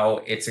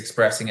how it's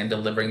expressing and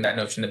delivering that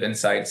notion of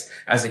insights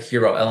as a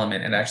hero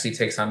element, and actually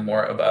takes on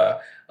more of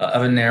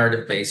a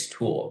narrative-based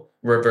tool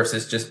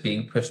versus just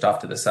being pushed off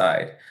to the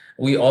side.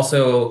 We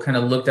also kind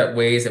of looked at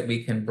ways that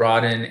we can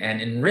broaden and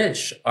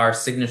enrich our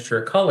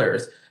signature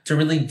colors to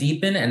really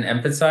deepen and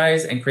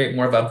emphasize and create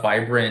more of a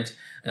vibrant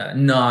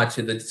nod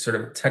to the sort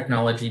of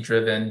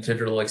technology-driven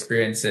digital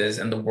experiences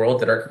and the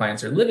world that our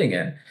clients are living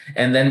in.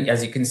 And then,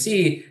 as you can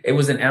see, it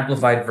was an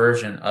amplified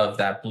version of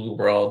that blue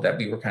world that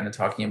we were kind of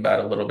talking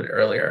about a little bit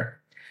earlier.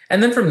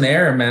 And then from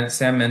there,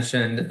 Sam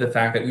mentioned the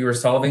fact that we were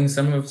solving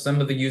some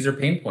of the user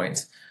pain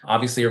points.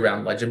 Obviously,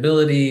 around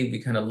legibility, we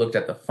kind of looked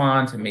at the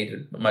font and made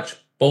it much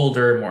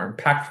bolder, more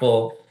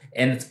impactful,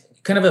 and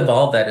kind of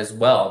evolved that as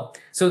well.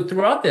 So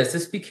throughout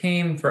this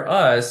became for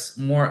us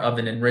more of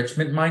an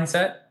enrichment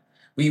mindset.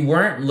 We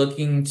weren't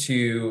looking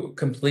to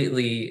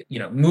completely,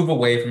 move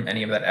away from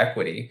any of that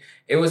equity.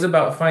 It was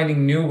about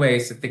finding new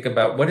ways to think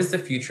about what is the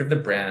future of the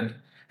brand.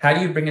 How do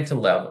you bring it to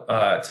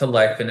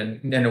life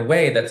in a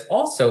way that's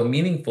also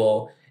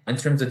meaningful in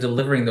terms of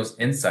delivering those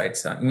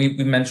insights? We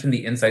mentioned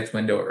the insights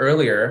window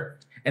earlier,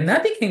 and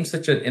that became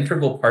such an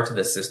integral part of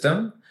the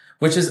system,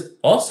 which is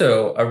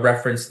also a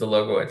reference to the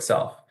logo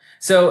itself.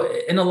 So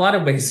in a lot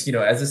of ways,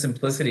 as a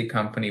simplicity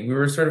company, we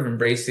were sort of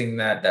embracing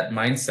that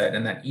mindset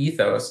and that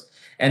ethos,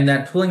 and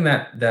that pulling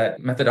that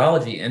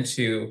methodology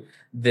into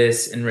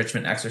this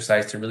enrichment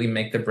exercise to really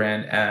make the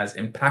brand as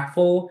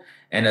impactful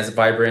and as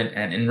vibrant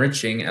and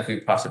enriching as we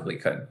possibly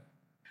could.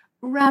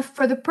 Raf,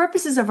 for the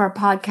purposes of our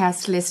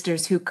podcast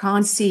listeners who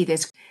can't see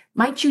this,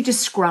 might you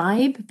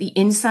describe the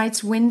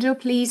insights window,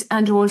 please,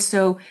 and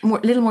also a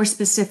little more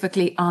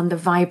specifically on the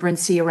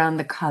vibrancy around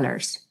the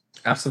colors?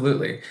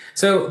 Absolutely.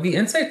 So the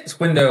insights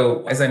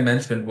window, as I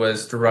mentioned,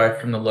 was derived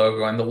from the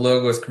logo, and the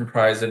logo is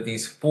comprised of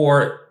these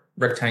 4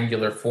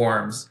 rectangular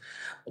forms,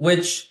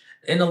 which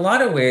in a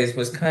lot of ways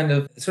was kind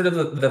of sort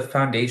of the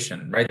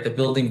foundation, right? The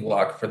building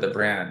block for the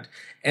brand.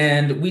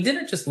 And we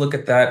didn't just look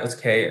at that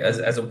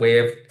as a way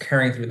of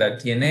carrying through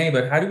that DNA,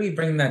 but how do we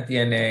bring that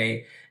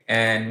DNA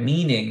and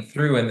meaning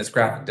through in this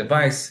graphic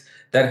device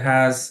that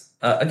has,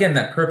 again,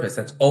 that purpose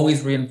that's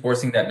always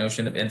reinforcing that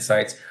notion of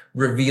insights,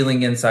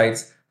 revealing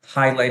insights,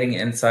 highlighting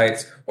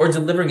insights, or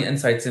delivering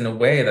insights in a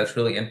way that's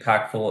really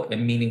impactful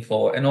and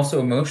meaningful and also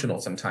emotional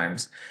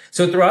sometimes.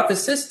 So throughout the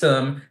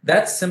system,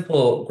 that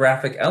simple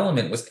graphic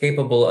element was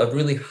capable of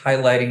really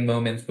highlighting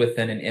moments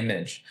within an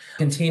image,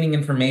 containing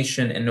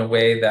information in a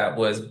way that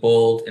was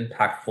bold,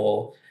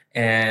 impactful,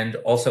 and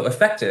also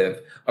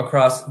effective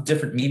across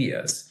different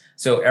medias.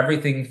 So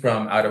everything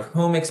from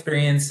out-of-home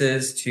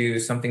experiences to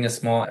something as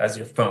small as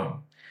your phone.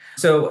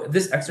 So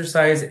this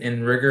exercise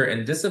in rigor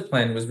and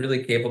discipline was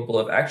really capable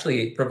of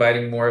actually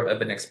providing more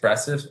of an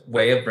expressive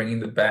way of bringing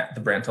the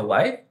brand to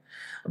life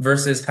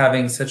versus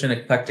having such an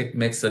eclectic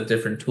mix of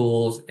different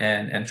tools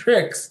and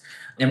tricks,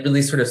 and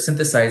really sort of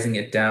synthesizing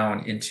it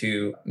down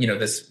into,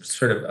 this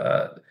sort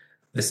of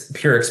this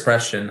pure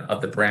expression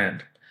of the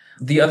brand.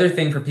 The other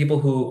thing for people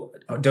who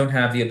don't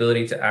have the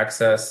ability to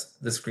access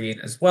the screen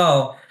as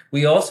well,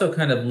 we also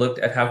kind of looked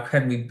at how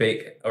can we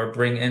bake or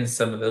bring in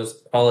some of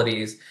those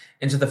qualities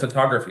into the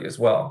photography as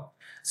well.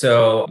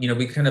 So,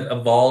 we kind of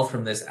evolved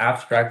from this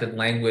abstracted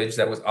language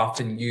that was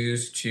often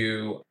used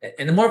to,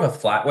 in a more of a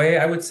flat way,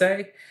 I would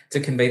say, to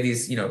convey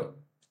these,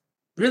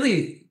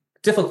 really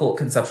difficult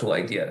conceptual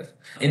ideas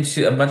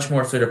into a much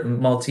more sort of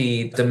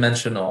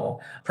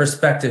multi-dimensional,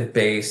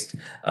 perspective-based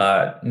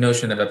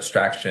notion of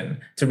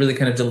abstraction to really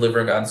kind of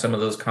deliver on some of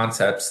those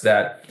concepts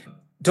that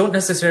don't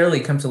necessarily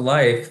come to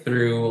life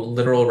through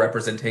literal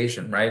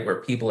representation, right? Where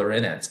people are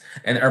in it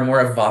and are more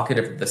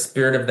evocative of the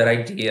spirit of that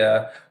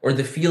idea or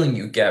the feeling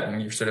you get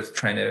when you're sort of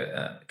trying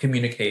to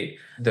communicate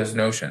those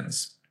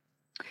notions.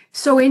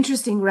 So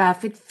interesting,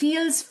 Raf. It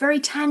feels very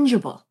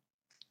tangible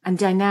and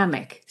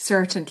dynamic,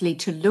 certainly,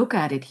 to look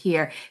at it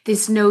here.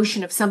 This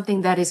notion of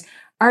something that is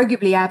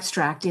arguably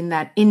abstract in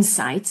that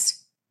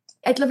insights.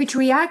 I'd love you to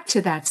react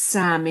to that,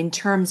 Sam, in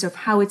terms of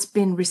how it's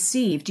been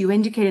received. You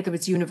indicated there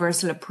was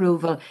universal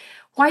approval.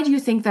 Why do you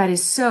think that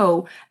is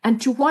so?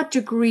 And to what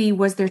degree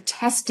was there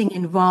testing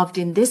involved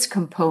in this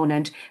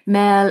component?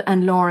 Mel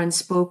and Lauren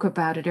spoke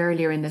about it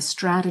earlier in the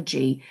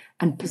strategy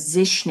and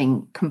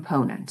positioning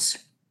components.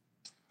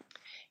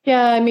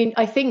 Yeah,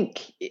 I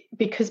think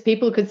because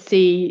people could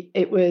see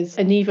it was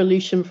an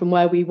evolution from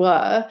where we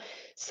were,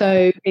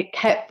 so it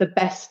kept the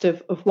best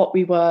of what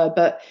we were,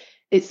 but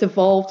it's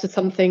evolved to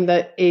something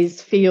that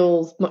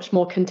feels much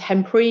more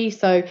contemporary.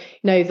 So,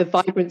 the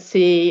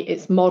vibrancy,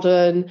 it's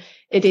modern,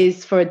 it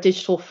is for a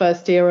digital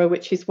first era,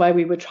 which is where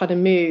we were trying to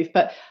move.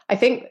 But I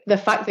think the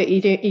fact that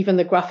even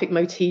the graphic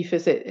motif,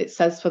 as it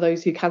says for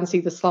those who can see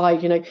the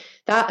slide,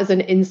 that as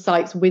an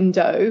insights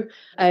window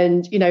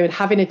and, and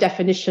having a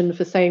definition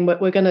for saying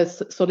we're going to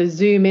sort of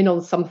zoom in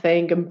on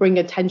something and bring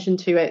attention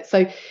to it.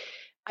 So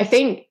I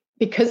think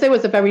because there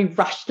was a very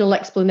rational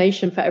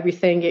explanation for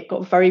everything, it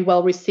got very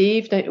well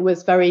received, and it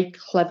was very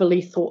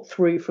cleverly thought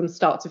through from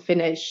start to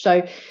finish.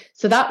 So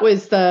that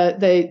was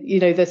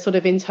the sort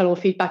of internal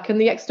feedback, and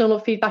the external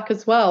feedback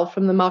as well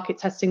from the market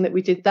testing that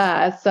we did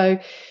there. So,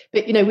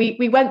 but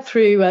we went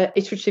through an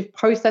iterative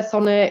process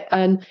on it,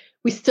 and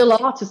we still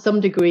are to some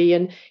degree.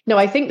 And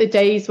I think the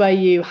days where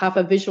you have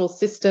a visual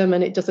system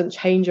and it doesn't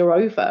change are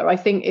over. I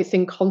think it's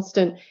in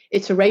constant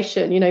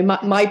iteration.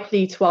 My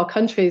plea to our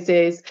countries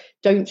is,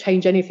 don't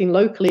change anything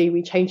locally.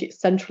 We change it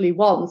centrally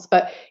once.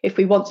 But if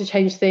we want to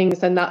change things,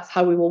 then that's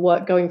how we will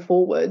work going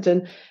forward.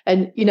 And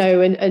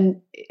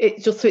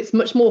it just, so it's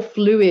much more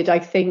fluid, I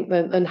think,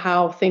 than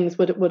how things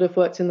would have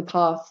worked in the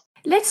past.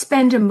 Let's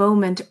spend a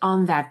moment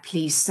on that,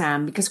 please,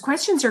 Sam, because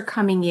questions are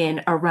coming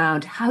in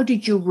around how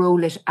did you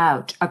roll it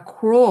out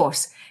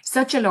across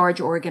such a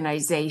large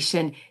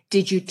organization?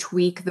 Did you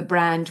tweak the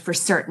brand for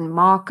certain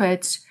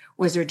markets?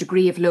 Was there a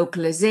degree of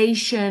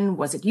localization?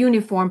 Was it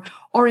uniform?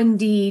 Or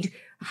indeed,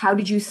 how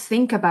did you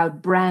think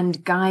about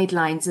brand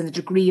guidelines and the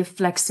degree of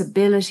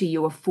flexibility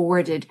you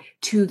afforded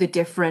to the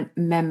different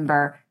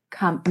member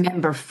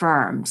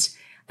firms?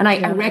 And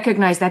I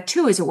recognize that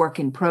too is a work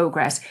in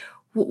progress.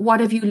 What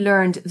have you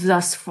learned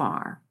thus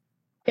far?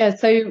 Yeah,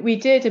 so we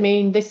did. I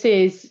mean, this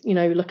is,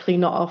 luckily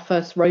not our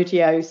first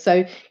rodeo.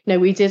 So,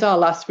 we did our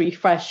last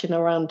refresh in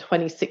around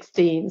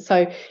 2016.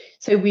 So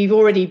we've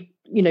already,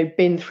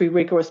 been through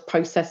rigorous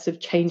process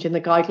of changing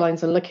the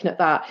guidelines and looking at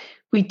that.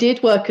 We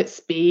did work at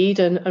speed,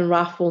 and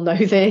Raf will know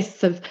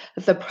this, of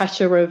the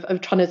pressure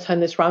of trying to turn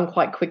this around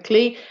quite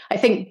quickly. I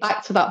think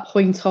back to that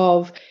point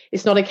of,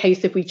 it's not a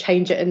case if we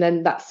change it and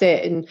then that's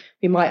it, and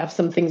we might have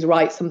some things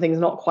right, some things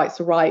not quite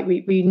so right.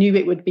 We knew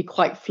it would be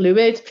quite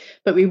fluid,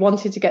 but we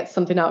wanted to get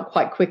something out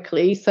quite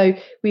quickly. So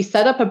we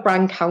set up a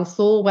brand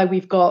council where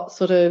we've got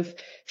sort of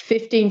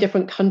 15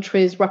 different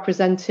countries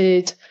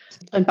represented,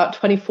 and about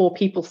 24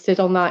 people sit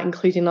on that,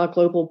 including our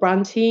global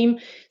brand team.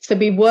 So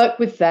we work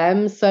with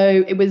them.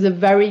 So it was a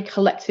very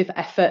collective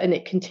effort, and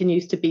it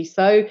continues to be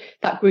so.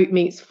 That group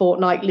meets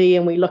fortnightly,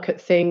 and we look at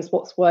things,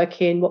 what's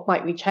working, what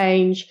might we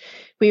change.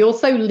 We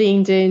also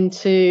leaned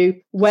into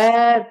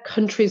where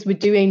countries were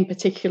doing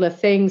particular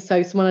things.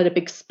 So someone had a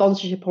big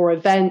sponsorship or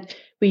event,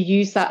 we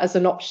use that as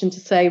an option to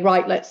say,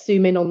 right, let's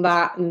zoom in on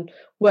that and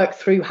work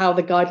through how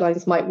the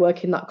guidelines might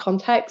work in that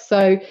context.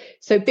 So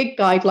big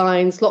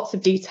guidelines, lots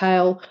of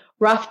detail.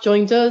 Raf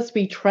joined us.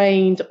 We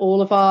trained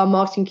all of our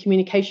marketing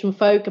communication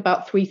folk,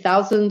 about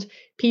 3,000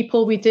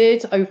 people we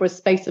did over a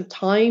space of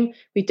time.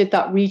 We did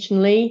that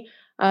regionally.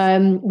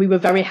 We were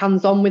very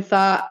hands-on with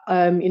that.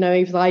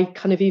 I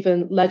kind of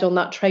even led on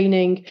that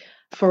training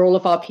for all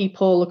of our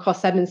people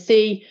across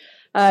M&C.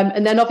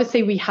 And then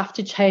obviously we have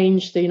to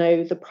change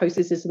the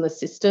processes and the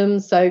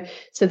systems. So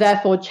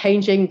therefore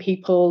changing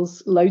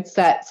people's load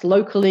sets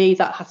locally,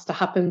 that has to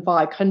happen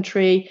by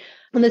country.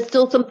 And there's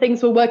still some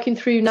things we're working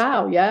through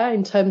now,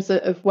 in terms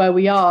of where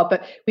we are.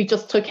 But we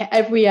just took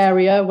every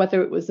area,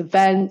 whether it was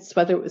events,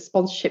 whether it was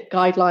sponsorship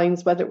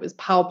guidelines, whether it was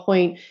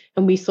PowerPoint,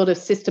 and we sort of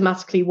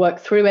systematically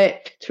worked through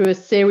it through a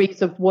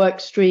series of work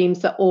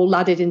streams that all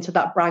added into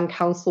that brand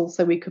council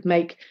so we could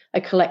make a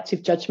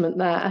collective judgment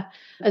there.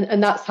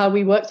 And that's how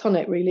we worked on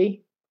it,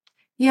 really.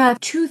 Yeah,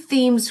 two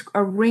themes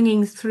are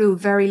ringing through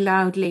very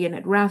loudly.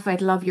 And Raf,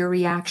 I'd love your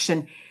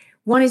reaction.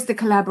 One is the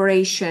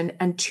collaboration,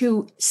 and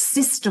two,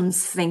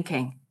 systems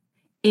thinking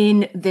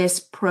in this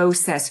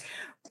process.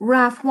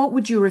 Raf, what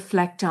would you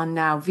reflect on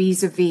now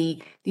vis-a-vis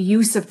the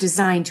use of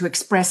design to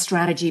express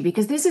strategy?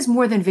 Because this is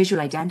more than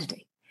visual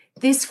identity.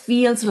 This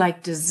feels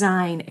like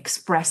design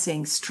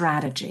expressing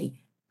strategy.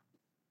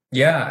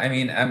 Yeah, I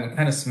mean, I'm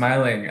kind of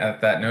smiling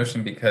at that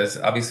notion because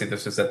obviously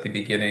this was at the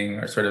beginning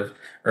or sort of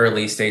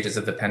early stages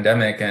of the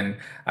pandemic, and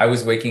I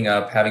was waking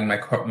up having my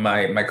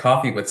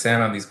coffee with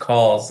Sam on these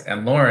calls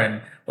and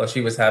Lauren while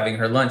she was having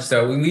her lunch.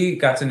 So we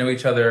got to know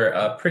each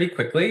other pretty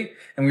quickly,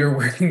 and we were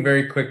working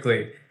very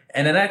quickly.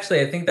 And then actually,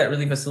 I think that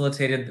really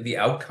facilitated the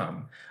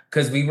outcome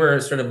because we were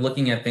sort of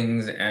looking at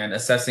things and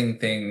assessing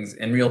things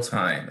in real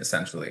time,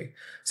 essentially.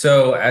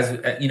 So as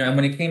you know, and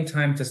when it came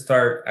time to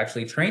start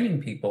actually training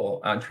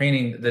people,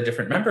 training the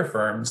different member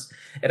firms,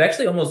 it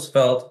actually almost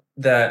felt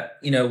that,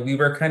 we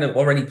were kind of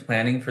already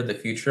planning for the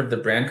future of the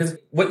brand, because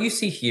what you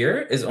see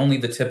here is only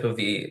the tip of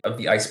the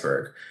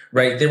iceberg,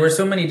 right? There were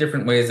so many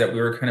different ways that we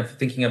were kind of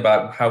thinking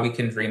about how we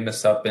can dream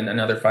this up in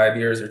another 5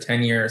 years or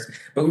 10 years,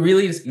 but we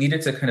really just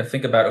needed to kind of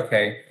think about,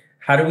 okay,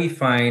 how do we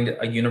find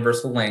a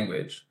universal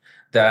language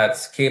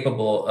that's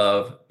capable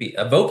of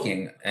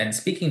evoking and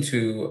speaking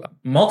to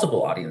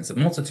multiple audiences, a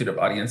multitude of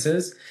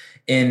audiences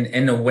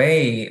in a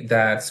way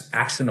that's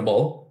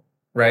actionable,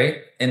 right,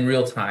 in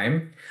real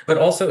time, but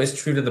also is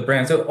true to the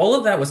brand. So all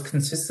of that was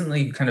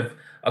consistently kind of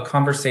a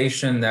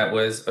conversation that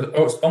was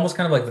almost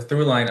kind of like the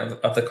through line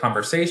of the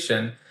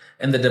conversation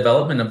and the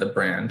development of the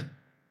brand.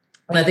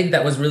 And I think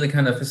that was really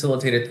kind of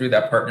facilitated through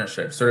that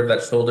partnership, sort of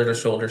that shoulder to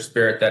shoulder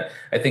spirit that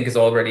I think is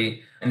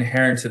already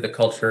inherent to the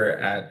culture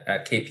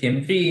at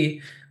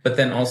KPMG, but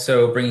then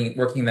also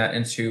working that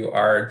into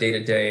our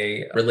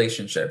day-to-day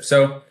relationship.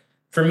 So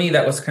for me,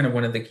 that was kind of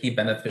one of the key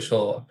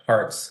beneficial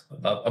parts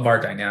of our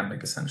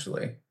dynamic,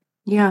 essentially.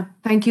 Yeah,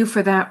 thank you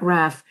for that,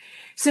 Raf.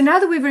 So now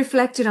that we've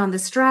reflected on the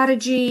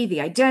strategy,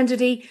 the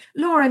identity,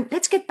 Lauren,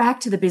 let's get back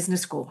to the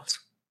business goals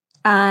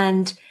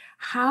and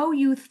how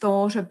you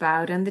thought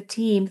about and the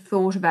team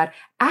thought about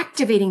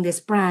activating this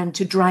brand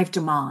to drive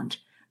demand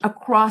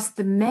across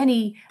the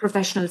many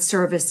professional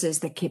services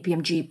that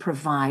KPMG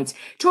provides.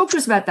 Talk to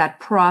us about that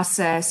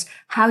process,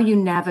 how you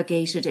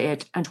navigated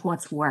it, and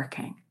what's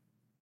working.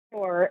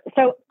 Sure.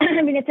 So,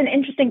 I mean, it's an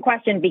interesting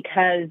question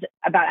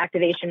about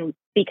activation,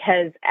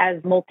 because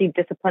as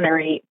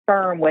multidisciplinary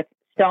firm with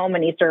so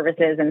many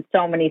services and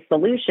so many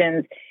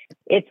solutions,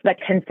 it's the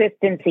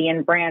consistency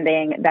in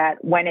branding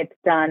that when it's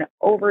done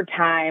over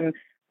time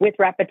with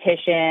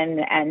repetition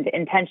and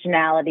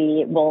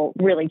intentionality will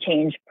really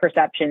change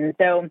perception.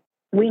 So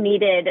we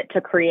needed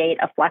to create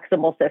a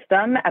flexible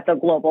system at the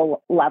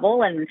global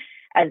level. And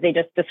as they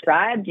just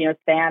described,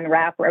 Sam,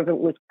 Raf, it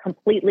was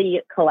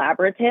completely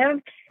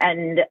collaborative,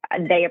 and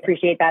they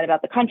appreciate that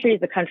about the countries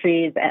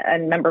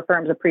and member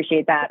firms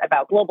appreciate that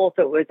about global.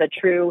 So it was a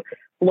true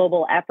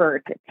global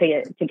effort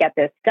to get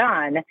this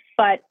done.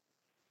 But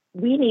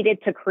we needed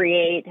to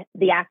create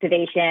the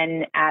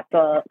activation at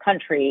the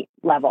country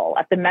level,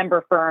 at the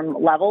member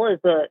firm level is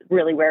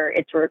really where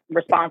it's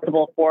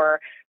responsible for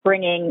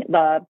bringing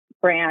the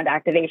brand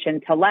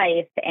activation to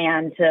life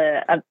and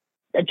to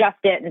adjust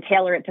it and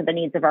tailor it to the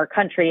needs of our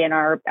country and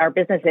our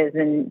businesses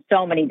in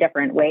so many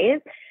different ways.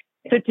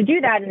 So to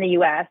do that in the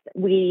US,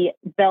 we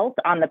built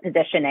on the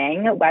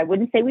positioning. I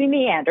wouldn't say we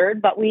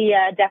meandered, but we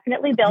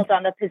definitely built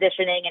on the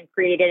positioning and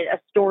created a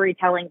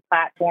storytelling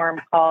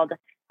platform called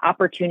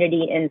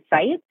Opportunity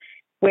Insights,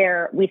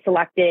 where we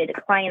selected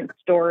client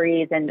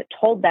stories and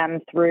told them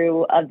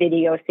through a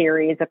video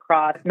series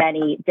across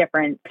many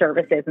different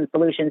services and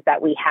solutions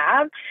that we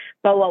have.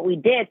 But what we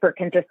did for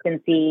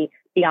consistency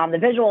beyond the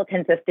visual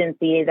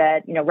consistency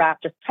that, Raf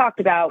just talked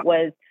about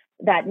was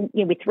that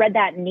we thread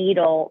that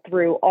needle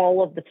through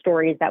all of the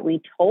stories that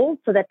we told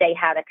so that they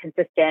had a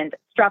consistent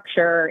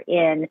structure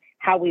in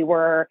how we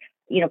were,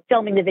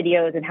 filming the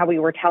videos and how we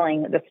were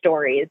telling the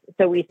stories.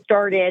 So we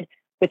started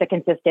with a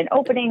consistent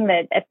opening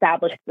that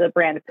established the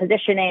brand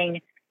positioning.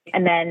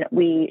 And then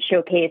we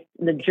showcased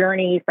the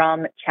journey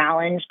from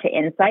challenge to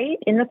insight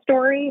in the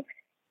story.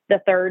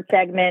 The third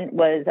segment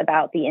was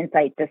about the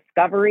insight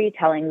discovery,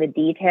 telling the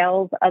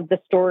details of the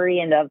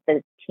story and of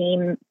the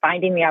team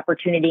finding the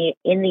opportunity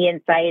in the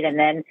insight. And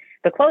then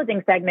the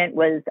closing segment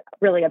was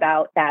really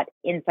about that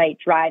insight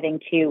driving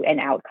to an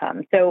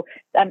outcome. So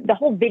the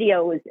whole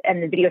video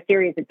and the video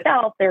series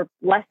itself, they're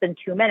less than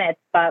 2 minutes,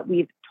 but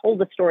we've told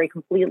the story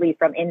completely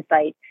from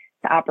insight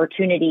to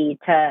opportunity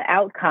to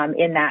outcome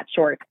in that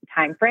short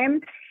time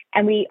frame.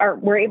 And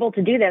we're able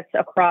to do this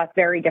across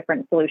very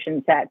different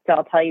solution sets. So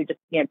I'll tell you just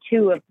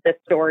two of the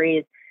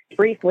stories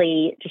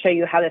briefly to show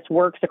you how this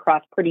works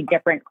across pretty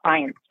different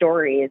client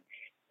stories.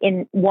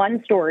 In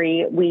one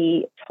story,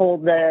 we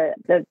told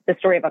the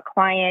story of a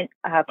client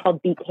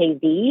called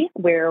BKV,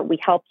 where we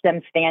helped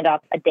them stand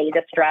up a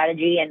data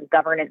strategy and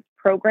governance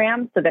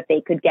program so that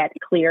they could get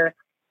clear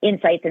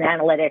insights and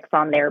analytics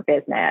on their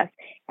business.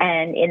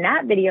 And in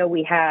that video,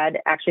 we had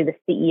actually the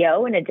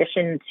CEO in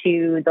addition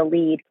to the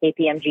lead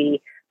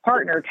KPMG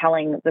partner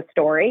telling the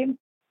story.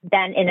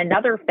 Then in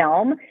another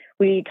film,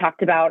 we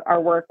talked about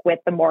our work with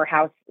the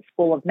Morehouse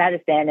School of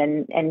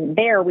Medicine. And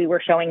there we were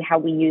showing how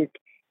we used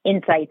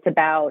insights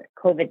about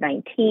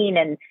COVID-19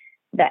 and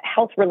the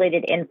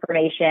health-related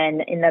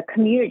information in the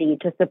community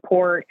to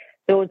support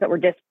those that were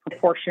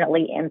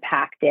disproportionately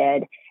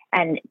impacted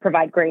and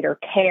provide greater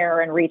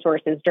care and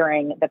resources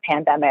during the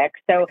pandemic.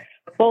 So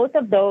both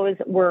of those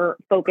were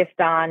focused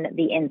on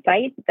the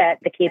insight that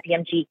the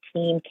KPMG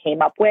team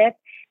came up with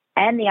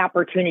and the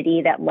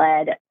opportunity that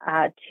led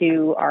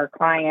to our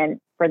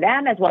client for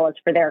them as well as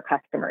for their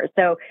customers.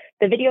 So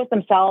the videos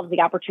themselves,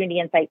 the Opportunity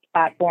Insights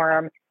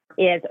platform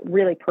is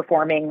really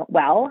performing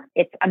well.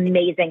 It's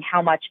amazing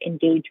how much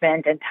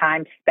engagement and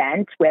time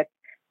spent with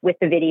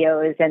the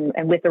videos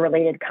and with the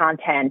related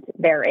content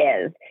there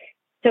is.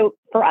 So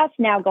for us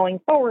now going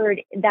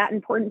forward, that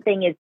important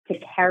thing is to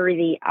carry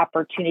the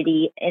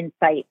Opportunity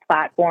Insight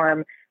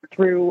platform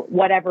through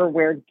whatever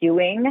we're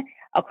doing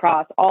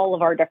across all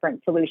of our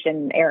different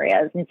solution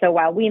areas. And so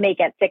while we may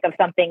get sick of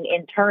something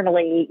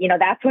internally,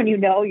 that's when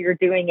you're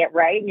doing it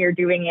right and you're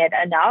doing it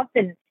enough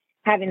and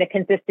having the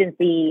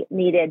consistency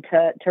needed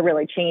to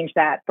really change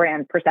that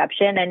brand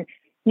perception. And,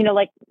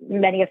 like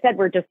many have said,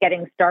 we're just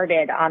getting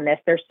started on this.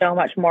 There's so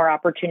much more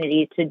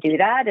opportunity to do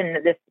that.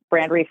 And this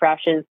brand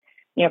refresh is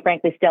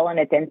frankly, still in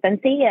its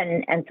infancy.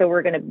 And so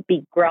we're going to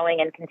be growing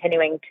and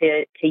continuing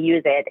to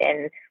use it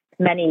in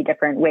many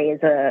different ways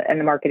in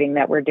the marketing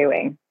that we're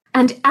doing.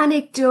 And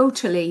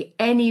anecdotally,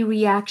 any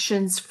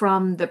reactions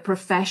from the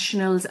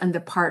professionals and the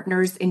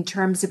partners in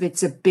terms of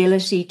its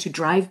ability to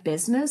drive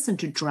business and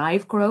to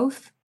drive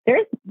growth?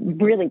 There's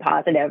really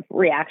positive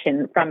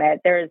reaction from it.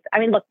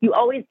 Look, you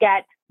always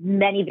get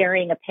many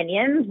varying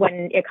opinions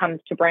when it comes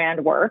to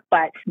brand work,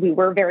 but we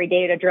were very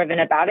data driven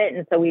about it.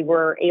 And so we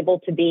were able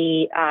to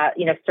be,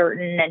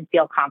 certain and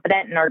feel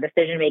confident in our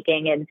decision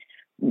making and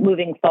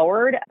moving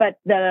forward. But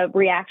the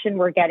reaction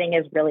we're getting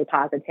is really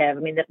positive. I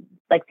mean,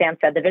 like Sam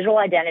said, the visual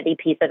identity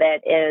piece of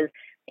it is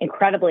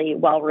incredibly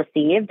well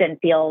received and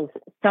feels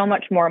so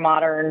much more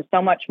modern,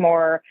 so much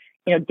more,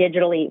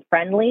 digitally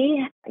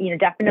friendly.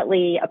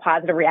 Definitely a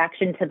positive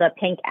reaction to the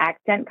pink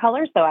accent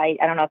color. So I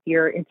don't know if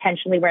you're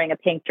intentionally wearing a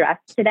pink dress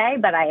today,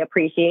 but I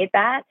appreciate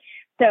that.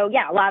 So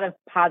yeah, a lot of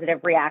positive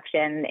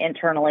reaction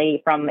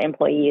internally from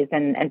employees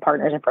and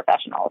partners and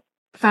professionals.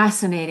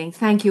 Fascinating.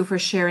 Thank you for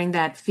sharing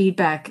that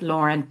feedback,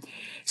 Lauren.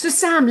 So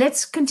Sam,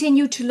 let's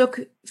continue to look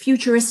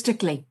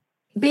futuristically.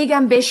 Big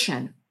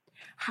ambition.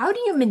 How do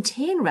you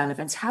maintain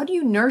relevance? How do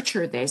you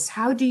nurture this?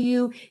 How do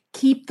you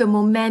keep the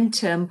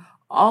momentum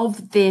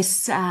of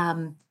this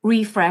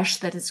refresh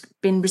that has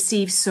been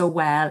received so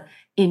well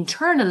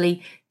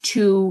internally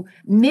to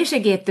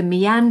mitigate the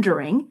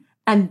meandering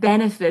and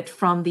benefit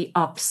from the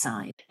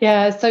upside?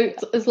 Yeah, so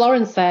as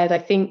Lauren said, I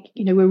think,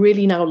 we're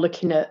really now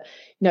looking at,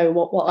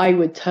 what I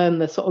would term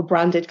the sort of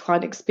branded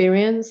client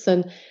experience.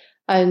 And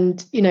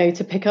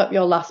to pick up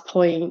your last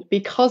point,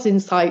 because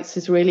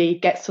Insights really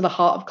gets to the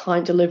heart of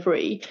client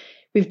delivery,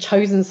 we've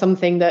chosen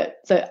something that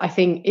I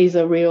think is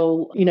a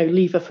real,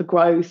 lever for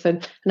growth.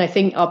 And I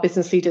think our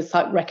business leaders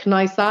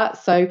recognize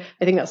that. So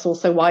I think that's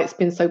also why it's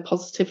been so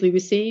positively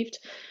received.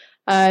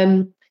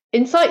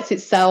 Insights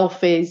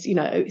itself is,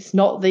 it's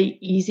not the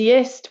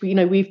easiest.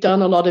 We've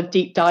done a lot of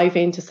deep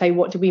diving to say,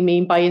 what do we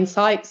mean by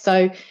insights?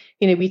 So,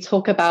 we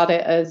talk about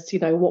it as,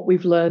 what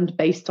we've learned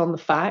based on the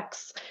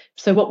facts.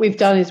 So what we've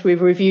done is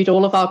we've reviewed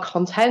all of our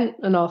content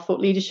and our thought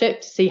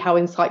leadership to see how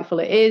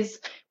insightful it is.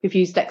 We've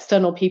used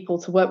external people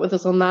to work with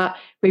us on that.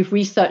 We've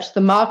researched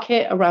the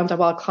market around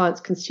how our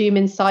clients consume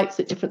insights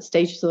at different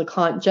stages of the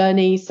client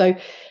journey. So,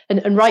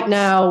 and right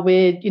now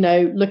we're,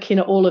 looking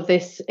at all of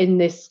this in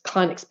this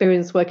client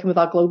experience, working with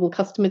our global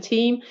customer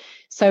team.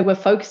 So we're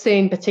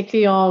focusing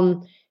particularly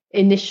on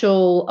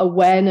initial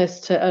awareness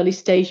to early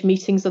stage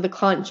meetings of the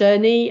client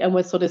journey. And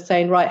we're sort of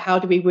saying, right, how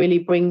do we really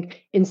bring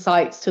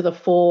insights to the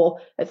fore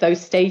at those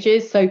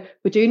stages? So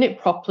we're doing it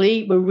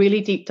properly. We're really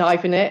deep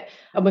diving it,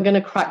 and we're going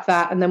to crack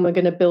that. And then we're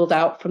going to build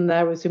out from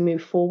there as we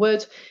move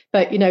forward.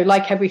 But,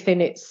 like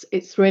everything,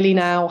 it's really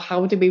now,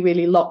 how do we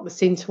really lock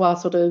this into our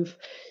sort of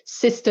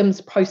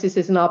systems,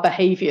 processes, and our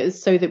behaviors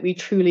so that we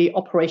truly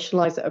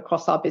operationalize it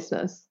across our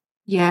business?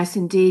 Yes,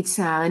 indeed,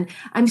 Sal. And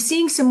I'm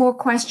seeing some more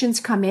questions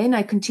come in.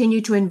 I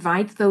continue to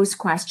invite those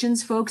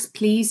questions, folks,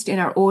 please, in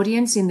our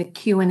audience in the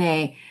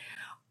Q&A.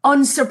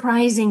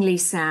 Unsurprisingly,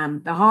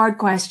 Sam, the hard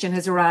question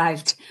has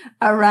arrived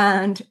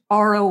around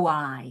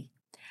ROI.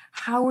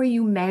 How are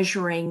you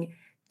measuring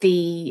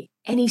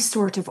any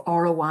sort of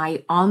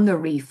ROI on the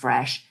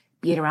refresh,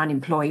 be it around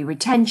employee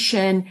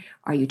retention?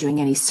 Are you doing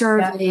any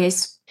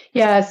surveys?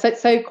 Yeah,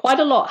 so quite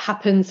a lot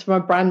happens from a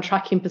brand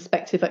tracking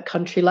perspective at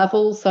country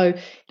level. So,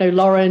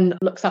 Lauren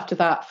looks after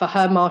that for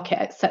her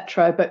market,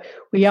 etc. But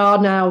we are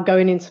now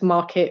going into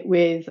market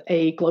with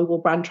a global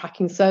brand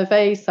tracking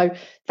survey. So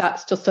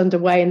that's just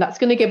underway, and that's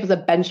going to give us a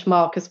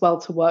benchmark as well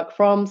to work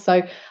from.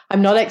 So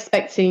I'm not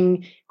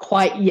expecting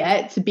quite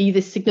yet to be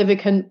this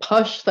significant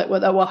push that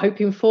we're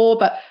hoping for,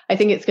 but I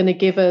think it's going to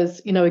give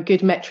us, a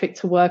good metric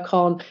to work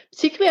on,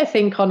 particularly I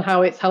think on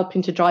how it's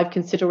helping to drive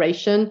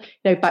consideration,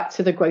 back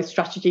to the growth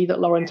strategy that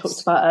Lauren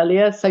talked about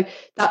earlier. So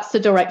that's the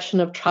direction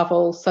of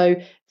travel. So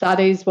that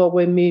is what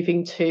we're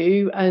moving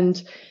to.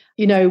 And,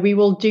 we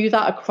will do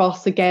that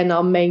across, again,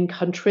 our main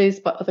countries,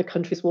 but other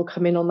countries will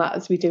come in on that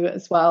as we do it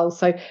as well.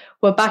 So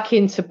we're back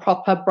into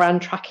proper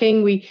brand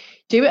tracking. We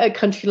do it at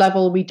country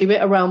level. We do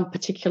it around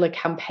particular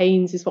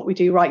campaigns is what we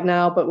do right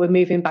now, but we're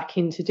moving back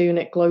into doing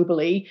it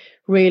globally,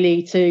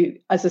 really to,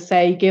 as I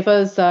say, give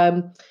us,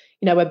 a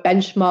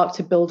benchmark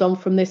to build on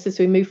from this as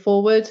we move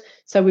forward.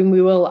 So when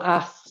we will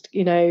ask,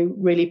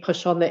 really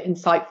push on the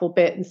insightful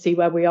bit and see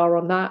where we are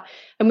on that.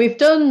 And we've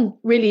done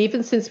really,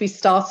 even since we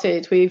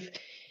started, we've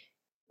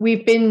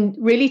been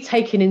really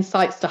taking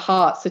insights to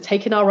heart. So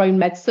taking our own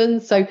medicine.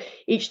 So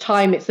each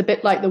time it's a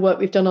bit like the work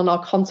we've done on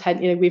our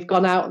content. We've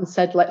gone out and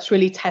said, let's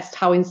really test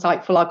how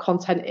insightful our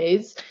content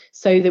is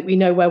so that we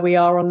know where we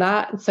are on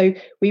that. And so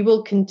we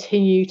will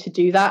continue to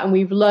do that. And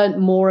we've learned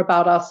more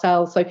about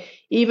ourselves. So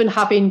even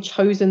having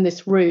chosen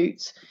this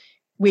route,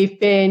 we've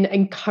been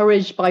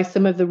encouraged by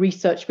some of the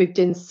research we've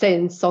done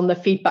since on the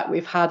feedback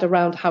we've had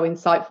around how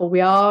insightful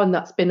we are. And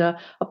that's been a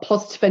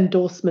positive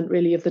endorsement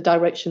really of the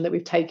direction that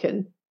we've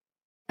taken.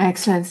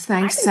 Excellent.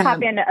 Thanks, Sam. I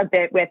can hop in a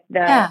bit with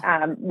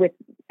the with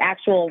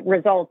actual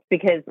results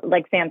because,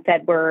 like Sam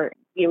said,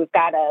 we've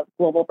got a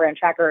global brand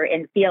tracker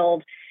in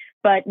field,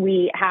 but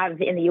we have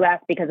in the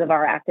U.S. because of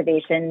our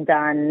activation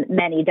done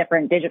many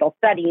different digital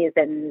studies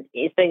and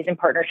studies in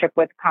partnership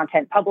with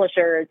content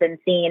publishers and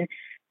seen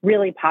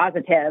really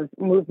positive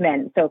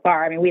movement so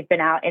far. I mean, we've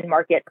been out in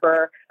market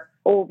for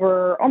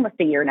over almost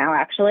a year now,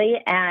 actually,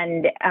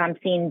 and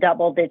seen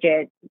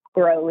double-digit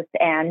growth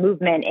and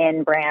movement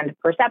in brand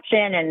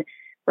perception and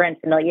brand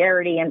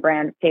familiarity and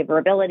brand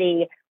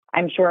favorability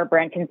I'm sure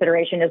brand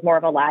consideration is more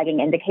of a lagging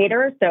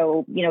indicator.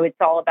 So, it's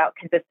all about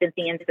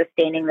consistency and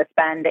sustaining the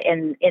spend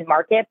in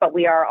market, but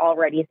we are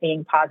already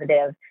seeing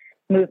positive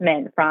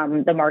movement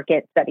from the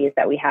market studies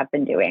that we have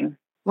been doing.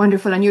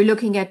 Wonderful. And you're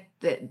looking at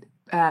the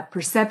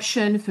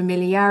perception,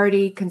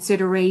 familiarity,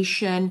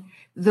 consideration.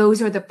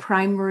 Those are the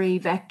primary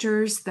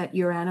vectors that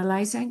you're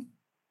analyzing?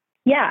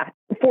 Yeah.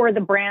 For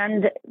the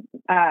brand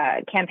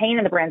campaign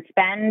and the brand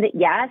spend,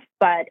 yes.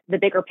 But the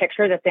bigger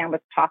picture that Sam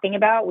was talking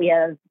about, we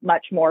have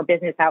much more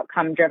business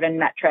outcome driven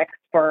metrics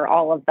for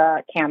all of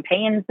the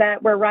campaigns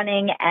that we're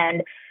running.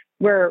 And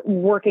we're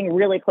working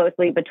really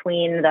closely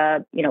between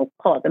the,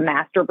 call it the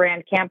master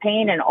brand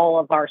campaign and all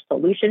of our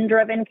solution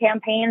driven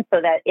campaigns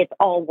so that it's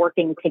all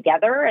working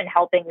together and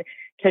helping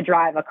to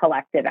drive a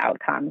collective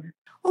outcome.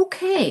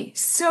 Okay,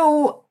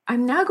 so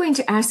I'm now going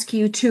to ask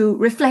you to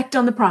reflect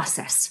on the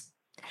process.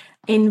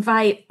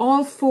 Invite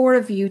all four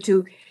of you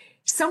to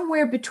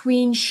somewhere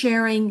between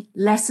sharing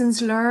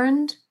lessons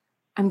learned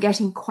and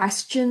getting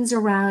questions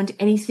around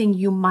anything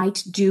you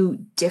might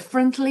do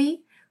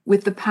differently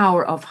with the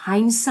power of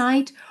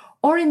hindsight,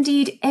 or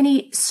indeed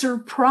any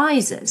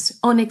surprises,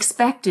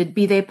 unexpected,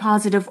 be they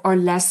positive or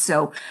less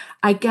so.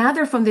 I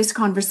gather from this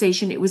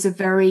conversation, it was a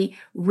very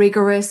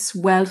rigorous,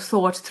 well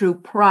thought through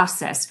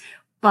process,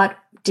 but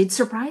did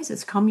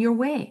surprises come your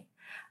way?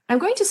 I'm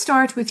going to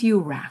start with you,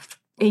 Raf,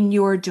 in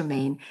your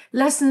domain.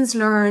 Lessons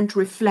learned,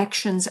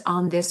 reflections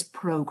on this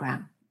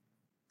program.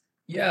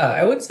 Yeah,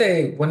 I would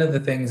say one of the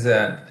things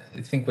that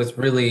I think was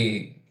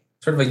really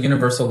sort of a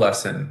universal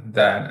lesson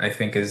that I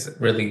think is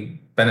really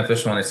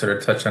beneficial, and I sort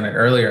of touched on it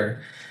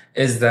earlier,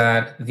 is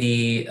that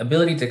the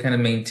ability to kind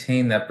of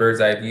maintain that bird's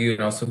eye view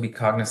and also be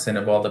cognizant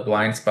of all the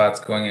blind spots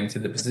going into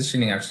the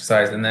positioning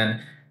exercise, and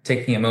then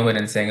taking a moment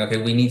and saying, okay,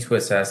 we need to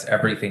assess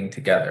everything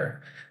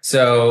together.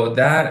 So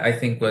that I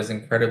think was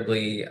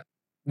incredibly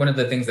one of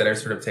the things that I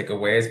sort of take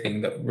away as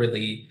being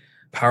really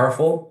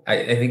powerful.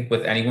 I think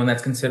with anyone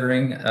that's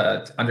considering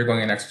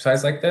undergoing an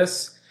exercise like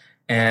this.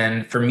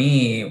 And for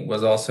me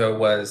was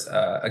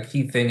a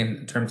key thing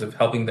in terms of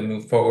helping the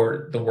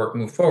work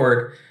move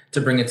forward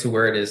to bring it to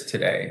where it is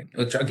today,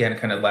 which again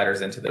kind of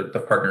ladders into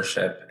the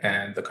partnership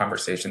and the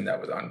conversation that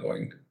was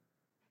ongoing.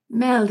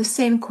 Mel, the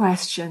same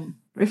question,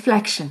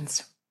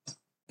 reflections.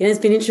 Yeah, it's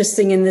been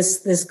interesting in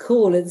this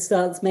call. It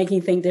starts making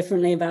you think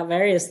differently about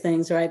various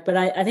things, right? But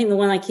I think the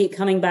one I keep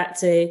coming back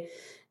to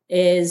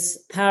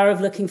is power of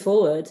looking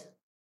forward.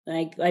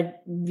 I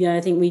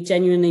think we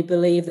genuinely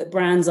believe that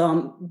brands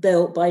aren't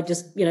built by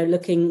just,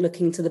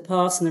 looking to the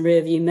past in the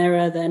rearview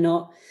mirror. They're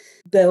not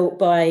built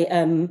by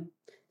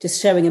just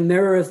showing a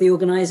mirror of the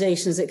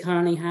organizations it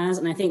currently has.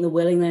 And I think the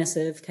willingness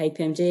of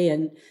KPMG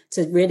and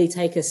to really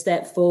take a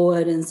step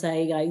forward and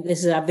say,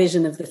 this is our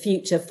vision of the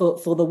future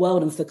for the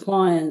world and for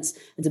clients,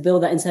 and to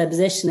build that into their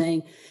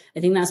positioning,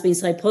 I think that's been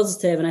so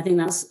positive. And I think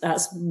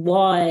that's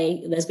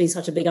why there's been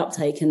such a big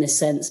uptake in this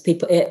sense.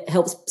 It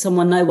helps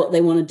someone know what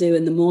they want to do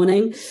in the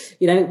morning.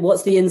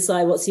 What's the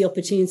insight, what's the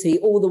opportunity,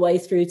 all the way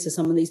through to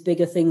some of these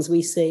bigger things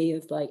we see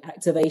of like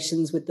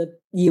activations with the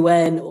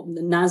UN or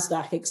the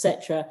NASDAQ,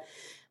 etc.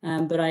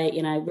 But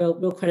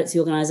real credit to the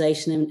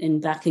organization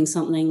in backing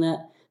something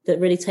that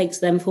really takes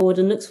them forward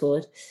and looks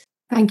forward.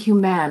 Thank you,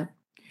 Mel.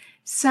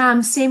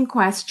 Sam, same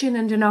question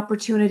and an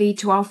opportunity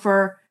to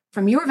offer,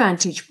 from your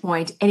vantage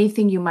point,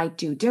 anything you might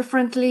do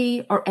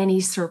differently or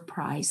any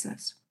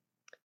surprises.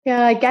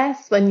 Yeah, I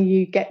guess when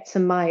you get to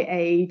my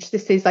age,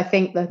 this is, I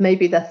think,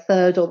 maybe the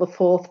third or the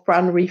fourth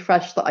brand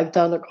refresh that I've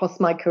done across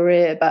my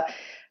career.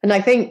 And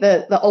I think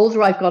that the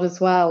older I've got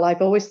as well,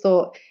 I've always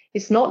thought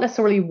it's not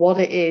necessarily what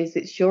it is,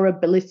 it's your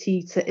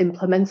ability to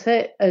implement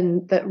it,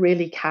 and that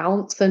really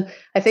counts. And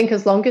I think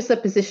as long as the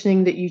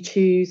positioning that you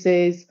choose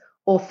is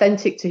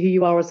authentic to who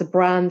you are as a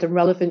brand and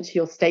relevant to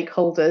your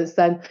stakeholders,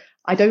 then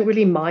I don't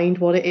really mind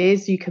what it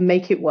is. You can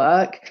make it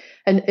work.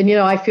 And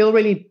I feel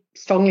really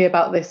strongly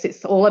about this.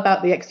 It's all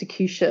about the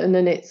execution,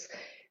 and it's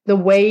the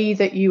way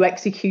that you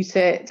execute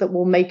it that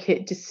will make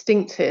it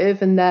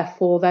distinctive and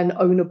therefore then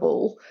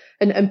ownable.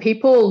 And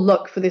people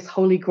look for this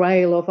holy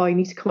grail of, I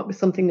need to come up with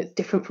something that's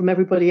different from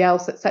everybody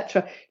else,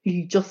 etc.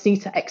 You just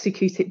need to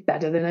execute it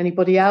better than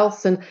anybody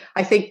else. And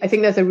I think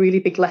there's a really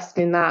big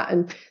lesson in that.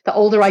 And the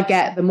older I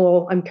get, the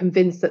more I'm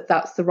convinced that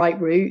that's the right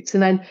route.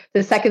 And then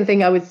the second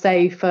thing I would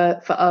say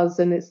for us,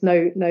 and it's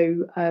no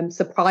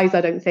surprise, I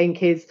don't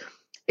think, is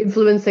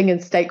influencing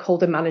and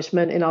stakeholder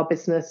management in our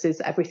business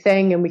is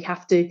everything. And we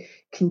have to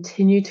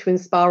continue to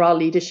inspire our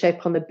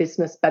leadership on the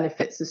business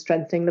benefits of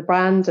strengthening the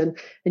brand and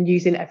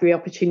using every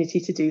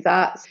opportunity to do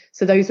that.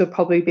 So those would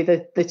probably be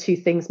the two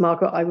things,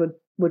 Margaret, I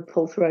would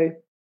pull through.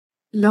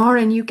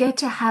 Lauren, you get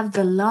to have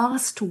the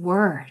last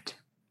word.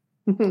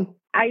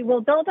 I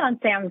will build on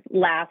Sam's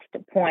last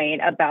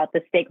point about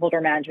the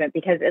stakeholder management,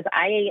 because as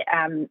I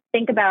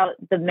think about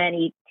the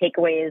many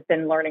takeaways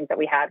and learnings that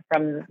we had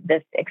from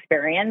this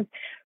experience,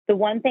 the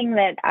one thing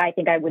that I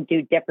think I would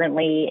do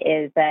differently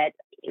is that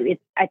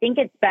I think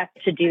it's best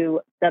to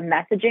do the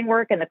messaging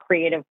work and the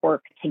creative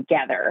work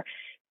together.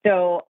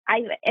 So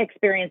I've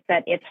experienced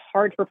that it's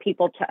hard for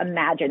people to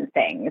imagine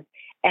things.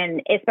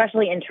 and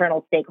especially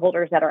internal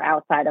stakeholders that are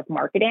outside of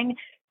marketing.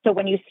 So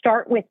when you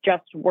start with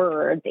just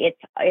words,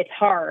 it's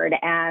hard,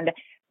 and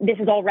this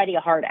is already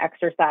a hard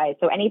exercise.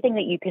 So anything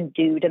that you can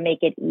do to make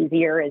it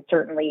easier is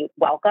certainly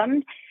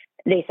welcomed.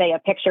 They say a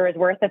picture is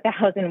worth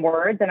 1,000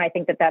 words, and I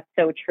think that that's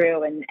so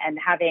true. And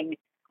having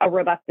a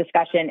robust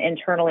discussion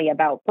internally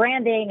about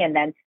branding and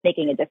then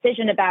making a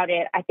decision about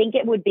it, I think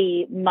it would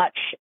be much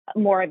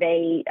more of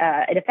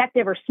an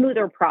effective or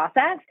smoother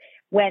process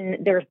when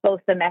there's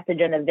both the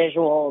message and the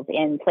visuals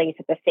in place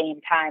at the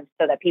same time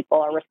so that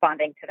people are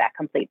responding to that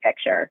complete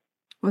picture.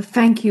 Well,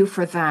 thank you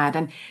for that.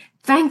 And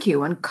thank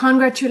you and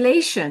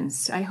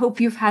congratulations. I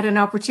hope you've had an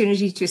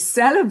opportunity to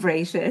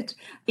celebrate it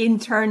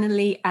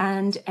internally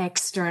and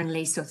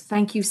externally. So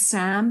thank you,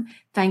 Sam.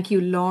 Thank you,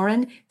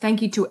 Lauren.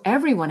 Thank you to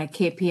everyone at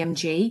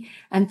KPMG.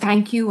 And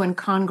thank you and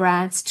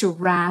congrats to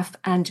Raf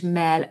and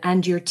Mel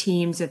and your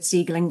teams at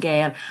Siegel &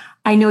 Gale.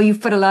 I know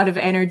you've put a lot of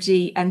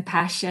energy and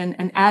passion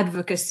and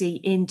advocacy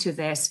into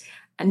this,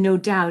 and no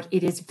doubt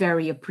it is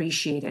very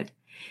appreciated.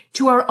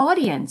 To our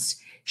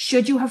audience,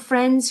 should you have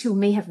friends who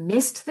may have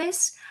missed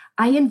this,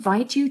 I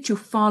invite you to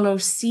follow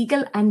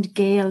Siegel &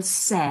 Gale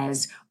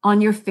Says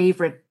on your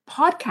favorite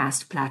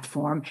podcast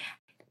platform.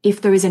 If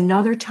there is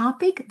another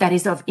topic that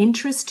is of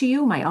interest to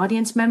you, my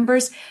audience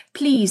members,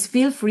 please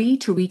feel free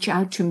to reach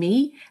out to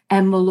me,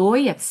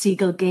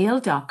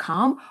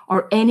 mmolloy@siegelgale.com,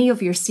 or any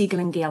of your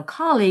Siegel & Gale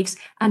colleagues,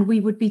 and we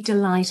would be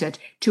delighted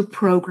to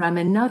program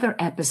another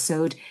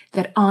episode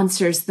that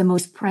answers the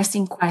most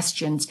pressing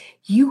questions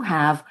you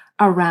have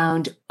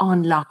around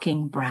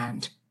unlocking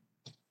brand.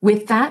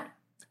 With that,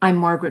 I'm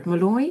Margaret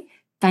Molloy,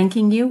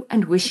 thanking you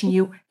and wishing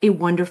you a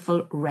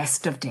wonderful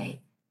rest of day.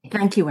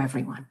 Thank you,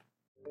 everyone.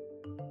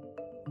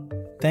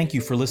 Thank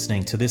you for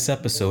listening to this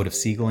episode of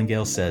Siegel &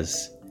 Gale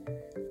Says.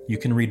 You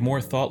can read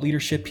more thought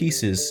leadership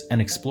pieces and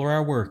explore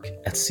our work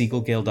at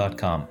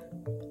siegelgale.com.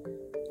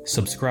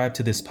 Subscribe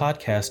to this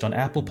podcast on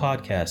Apple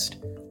Podcast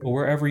or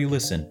wherever you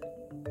listen.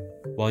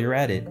 While you're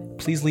at it,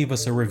 please leave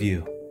us a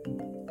review.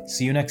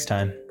 See you next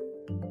time.